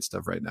ourselves in the midst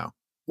of right now?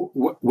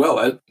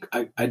 Well,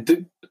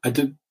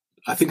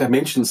 I think I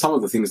mentioned some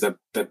of the things that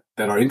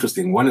are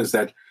interesting. One is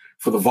that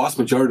for the vast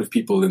majority of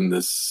people in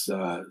this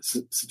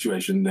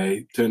situation,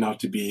 they turn out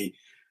to be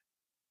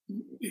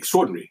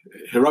extraordinary,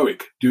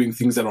 heroic, doing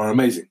things that are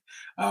amazing.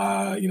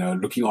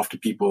 Looking after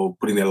people,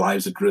 putting their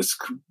lives at risk,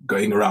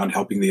 going around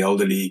helping the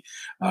elderly,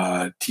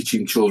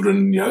 teaching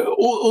children,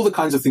 all the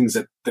kinds of things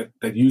that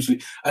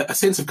usually a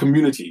sense of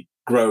community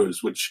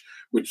grows, which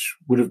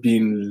would have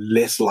been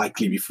less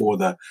likely before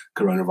the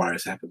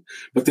coronavirus happened.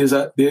 But there's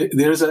a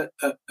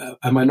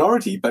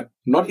minority, but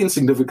not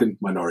insignificant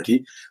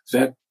minority,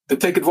 that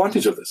take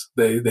advantage of this.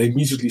 They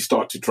immediately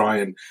start to try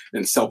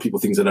and sell people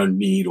things they don't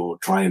need, or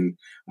try and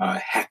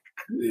hack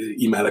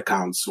email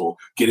accounts, or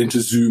get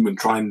into Zoom and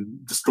try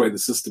and destroy the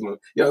system.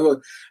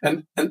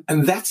 And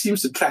that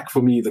seems to track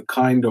for me the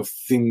kind of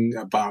thing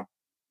about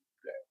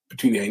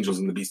Between the Angels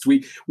and the Beast.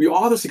 We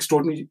are this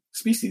extraordinary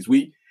species.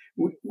 We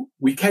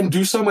can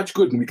do so much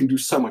good and we can do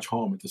so much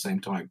harm at the same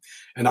time.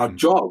 And our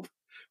job,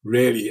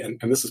 really, and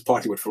this is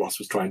partly what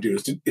philosophers try and do,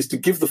 is to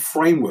give the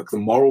framework, the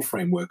moral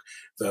framework,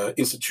 the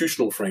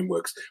institutional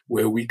frameworks,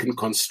 where we can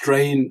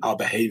constrain our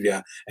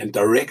behavior and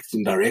direct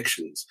in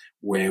directions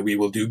where we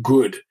will do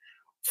good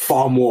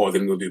far more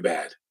than we'll do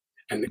bad.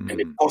 And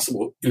if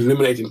possible,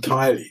 eliminate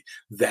entirely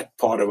that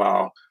part of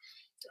our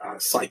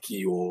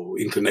psyche or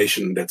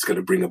inclination that's going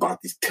to bring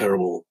about these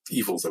terrible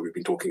evils that we've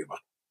been talking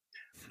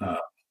about.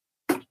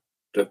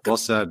 Well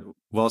said.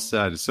 Well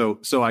said. So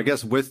I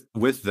guess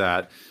with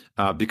that,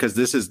 because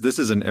this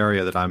is an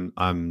area that I'm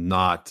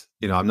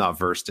not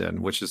versed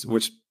in,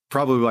 which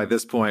probably by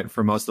this point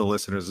for most of the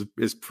listeners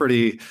is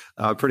pretty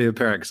apparent,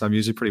 because I'm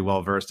usually pretty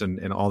well versed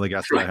in all the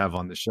guests that I have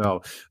on the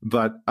show.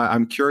 But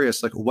I'm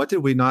curious, like, what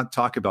did we not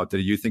talk about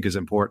that you think is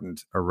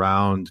important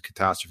around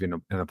catastrophe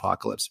and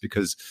apocalypse?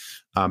 Because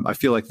I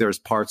feel like there's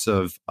parts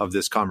of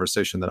this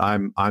conversation that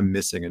I'm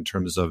missing in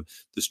terms of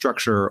the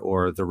structure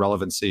or the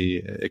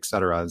relevancy, et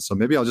cetera. And so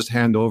maybe I'll just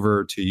hand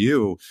over to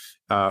you,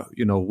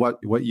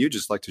 what you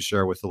just like to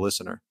share with the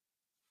listener.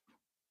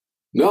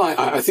 No,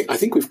 I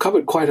think we've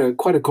covered quite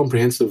a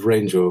comprehensive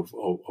range of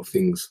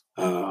things.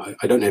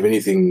 I don't have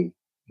anything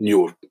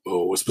new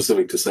or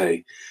specific to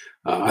say.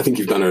 I think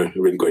you've done a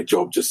really great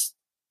job just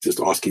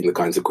asking the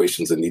kinds of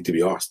questions that need to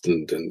be asked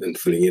and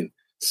filling in.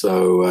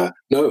 So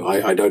no,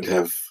 I don't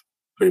have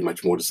very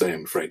much more to say,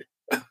 I'm afraid.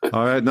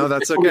 All right, no,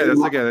 that's okay. That's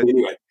okay.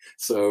 Anyway,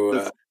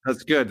 so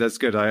that's good. That's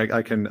good.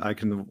 I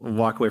can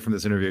walk away from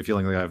this interview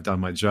feeling like I've done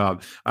my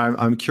job.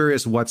 I'm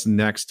curious what's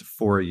next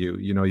for you.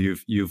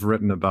 You've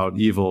written about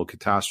evil,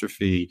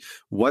 catastrophe.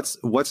 What's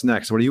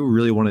next? What do you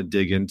really want to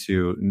dig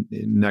into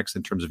next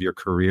in terms of your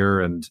career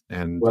and?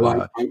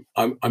 Well,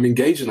 I'm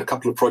engaged in a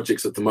couple of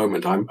projects at the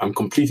moment. I'm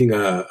completing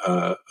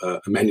a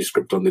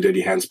manuscript on the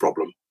dirty hands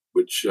problem,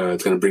 which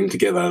is going to bring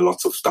together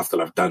lots of stuff that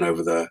I've done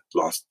over the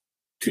last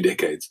 2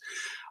 decades.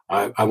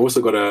 I've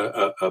also got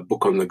a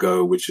book on the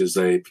go, which is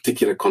a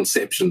particular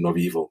conception of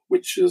evil,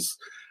 which is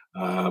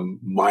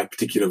my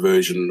particular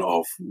version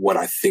of what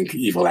I think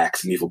evil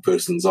acts and evil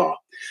persons are.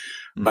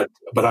 But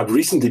I've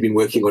recently been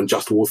working on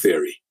just war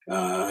theory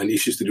and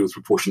issues to do with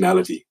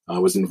proportionality. I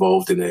was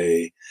involved in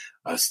a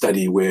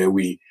study where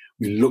we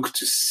looked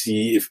to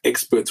see if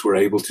experts were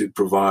able to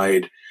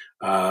provide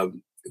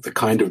the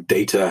kind of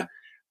data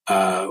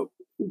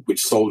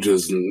which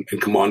soldiers and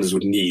commanders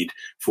would need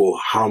for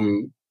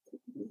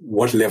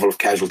what level of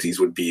casualties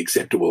would be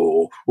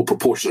acceptable or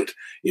proportionate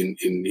in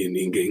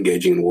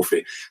engaging in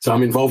warfare. So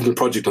I'm involved in a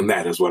project on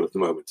that as well at the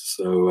moment.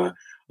 So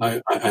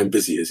I'm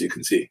busy, as you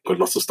can see. Got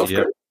lots of stuff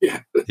going.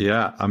 Yeah.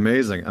 Yeah.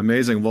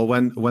 Amazing. Well,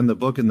 when the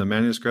book and the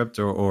manuscript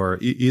or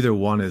either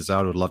one is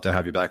out, I'd love to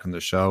have you back on the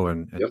show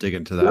and dig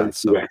into that.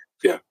 So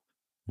yeah.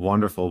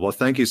 Wonderful. Well,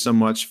 thank you so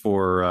much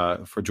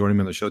for joining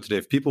me on the show today.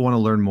 If people want to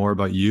learn more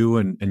about you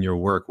and your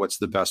work, what's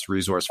the best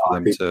resource for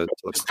them to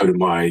look at? Go to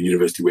my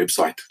university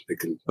website. They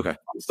can find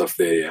stuff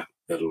there. Yeah,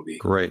 that'll be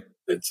great.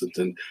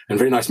 And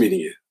very nice meeting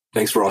you.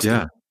 Thanks for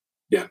asking.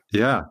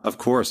 Yeah, of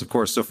course.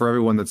 So for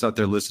everyone that's out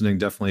there listening,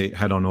 definitely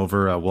head on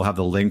over. We'll have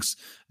the links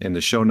in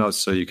the show notes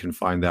so you can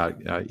find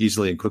that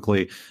easily and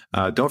quickly.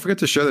 Don't forget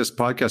to share this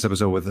podcast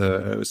episode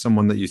with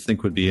someone that you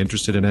think would be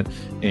interested in it.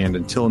 And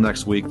until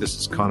next week, this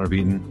is Connor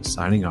Beaton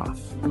signing off.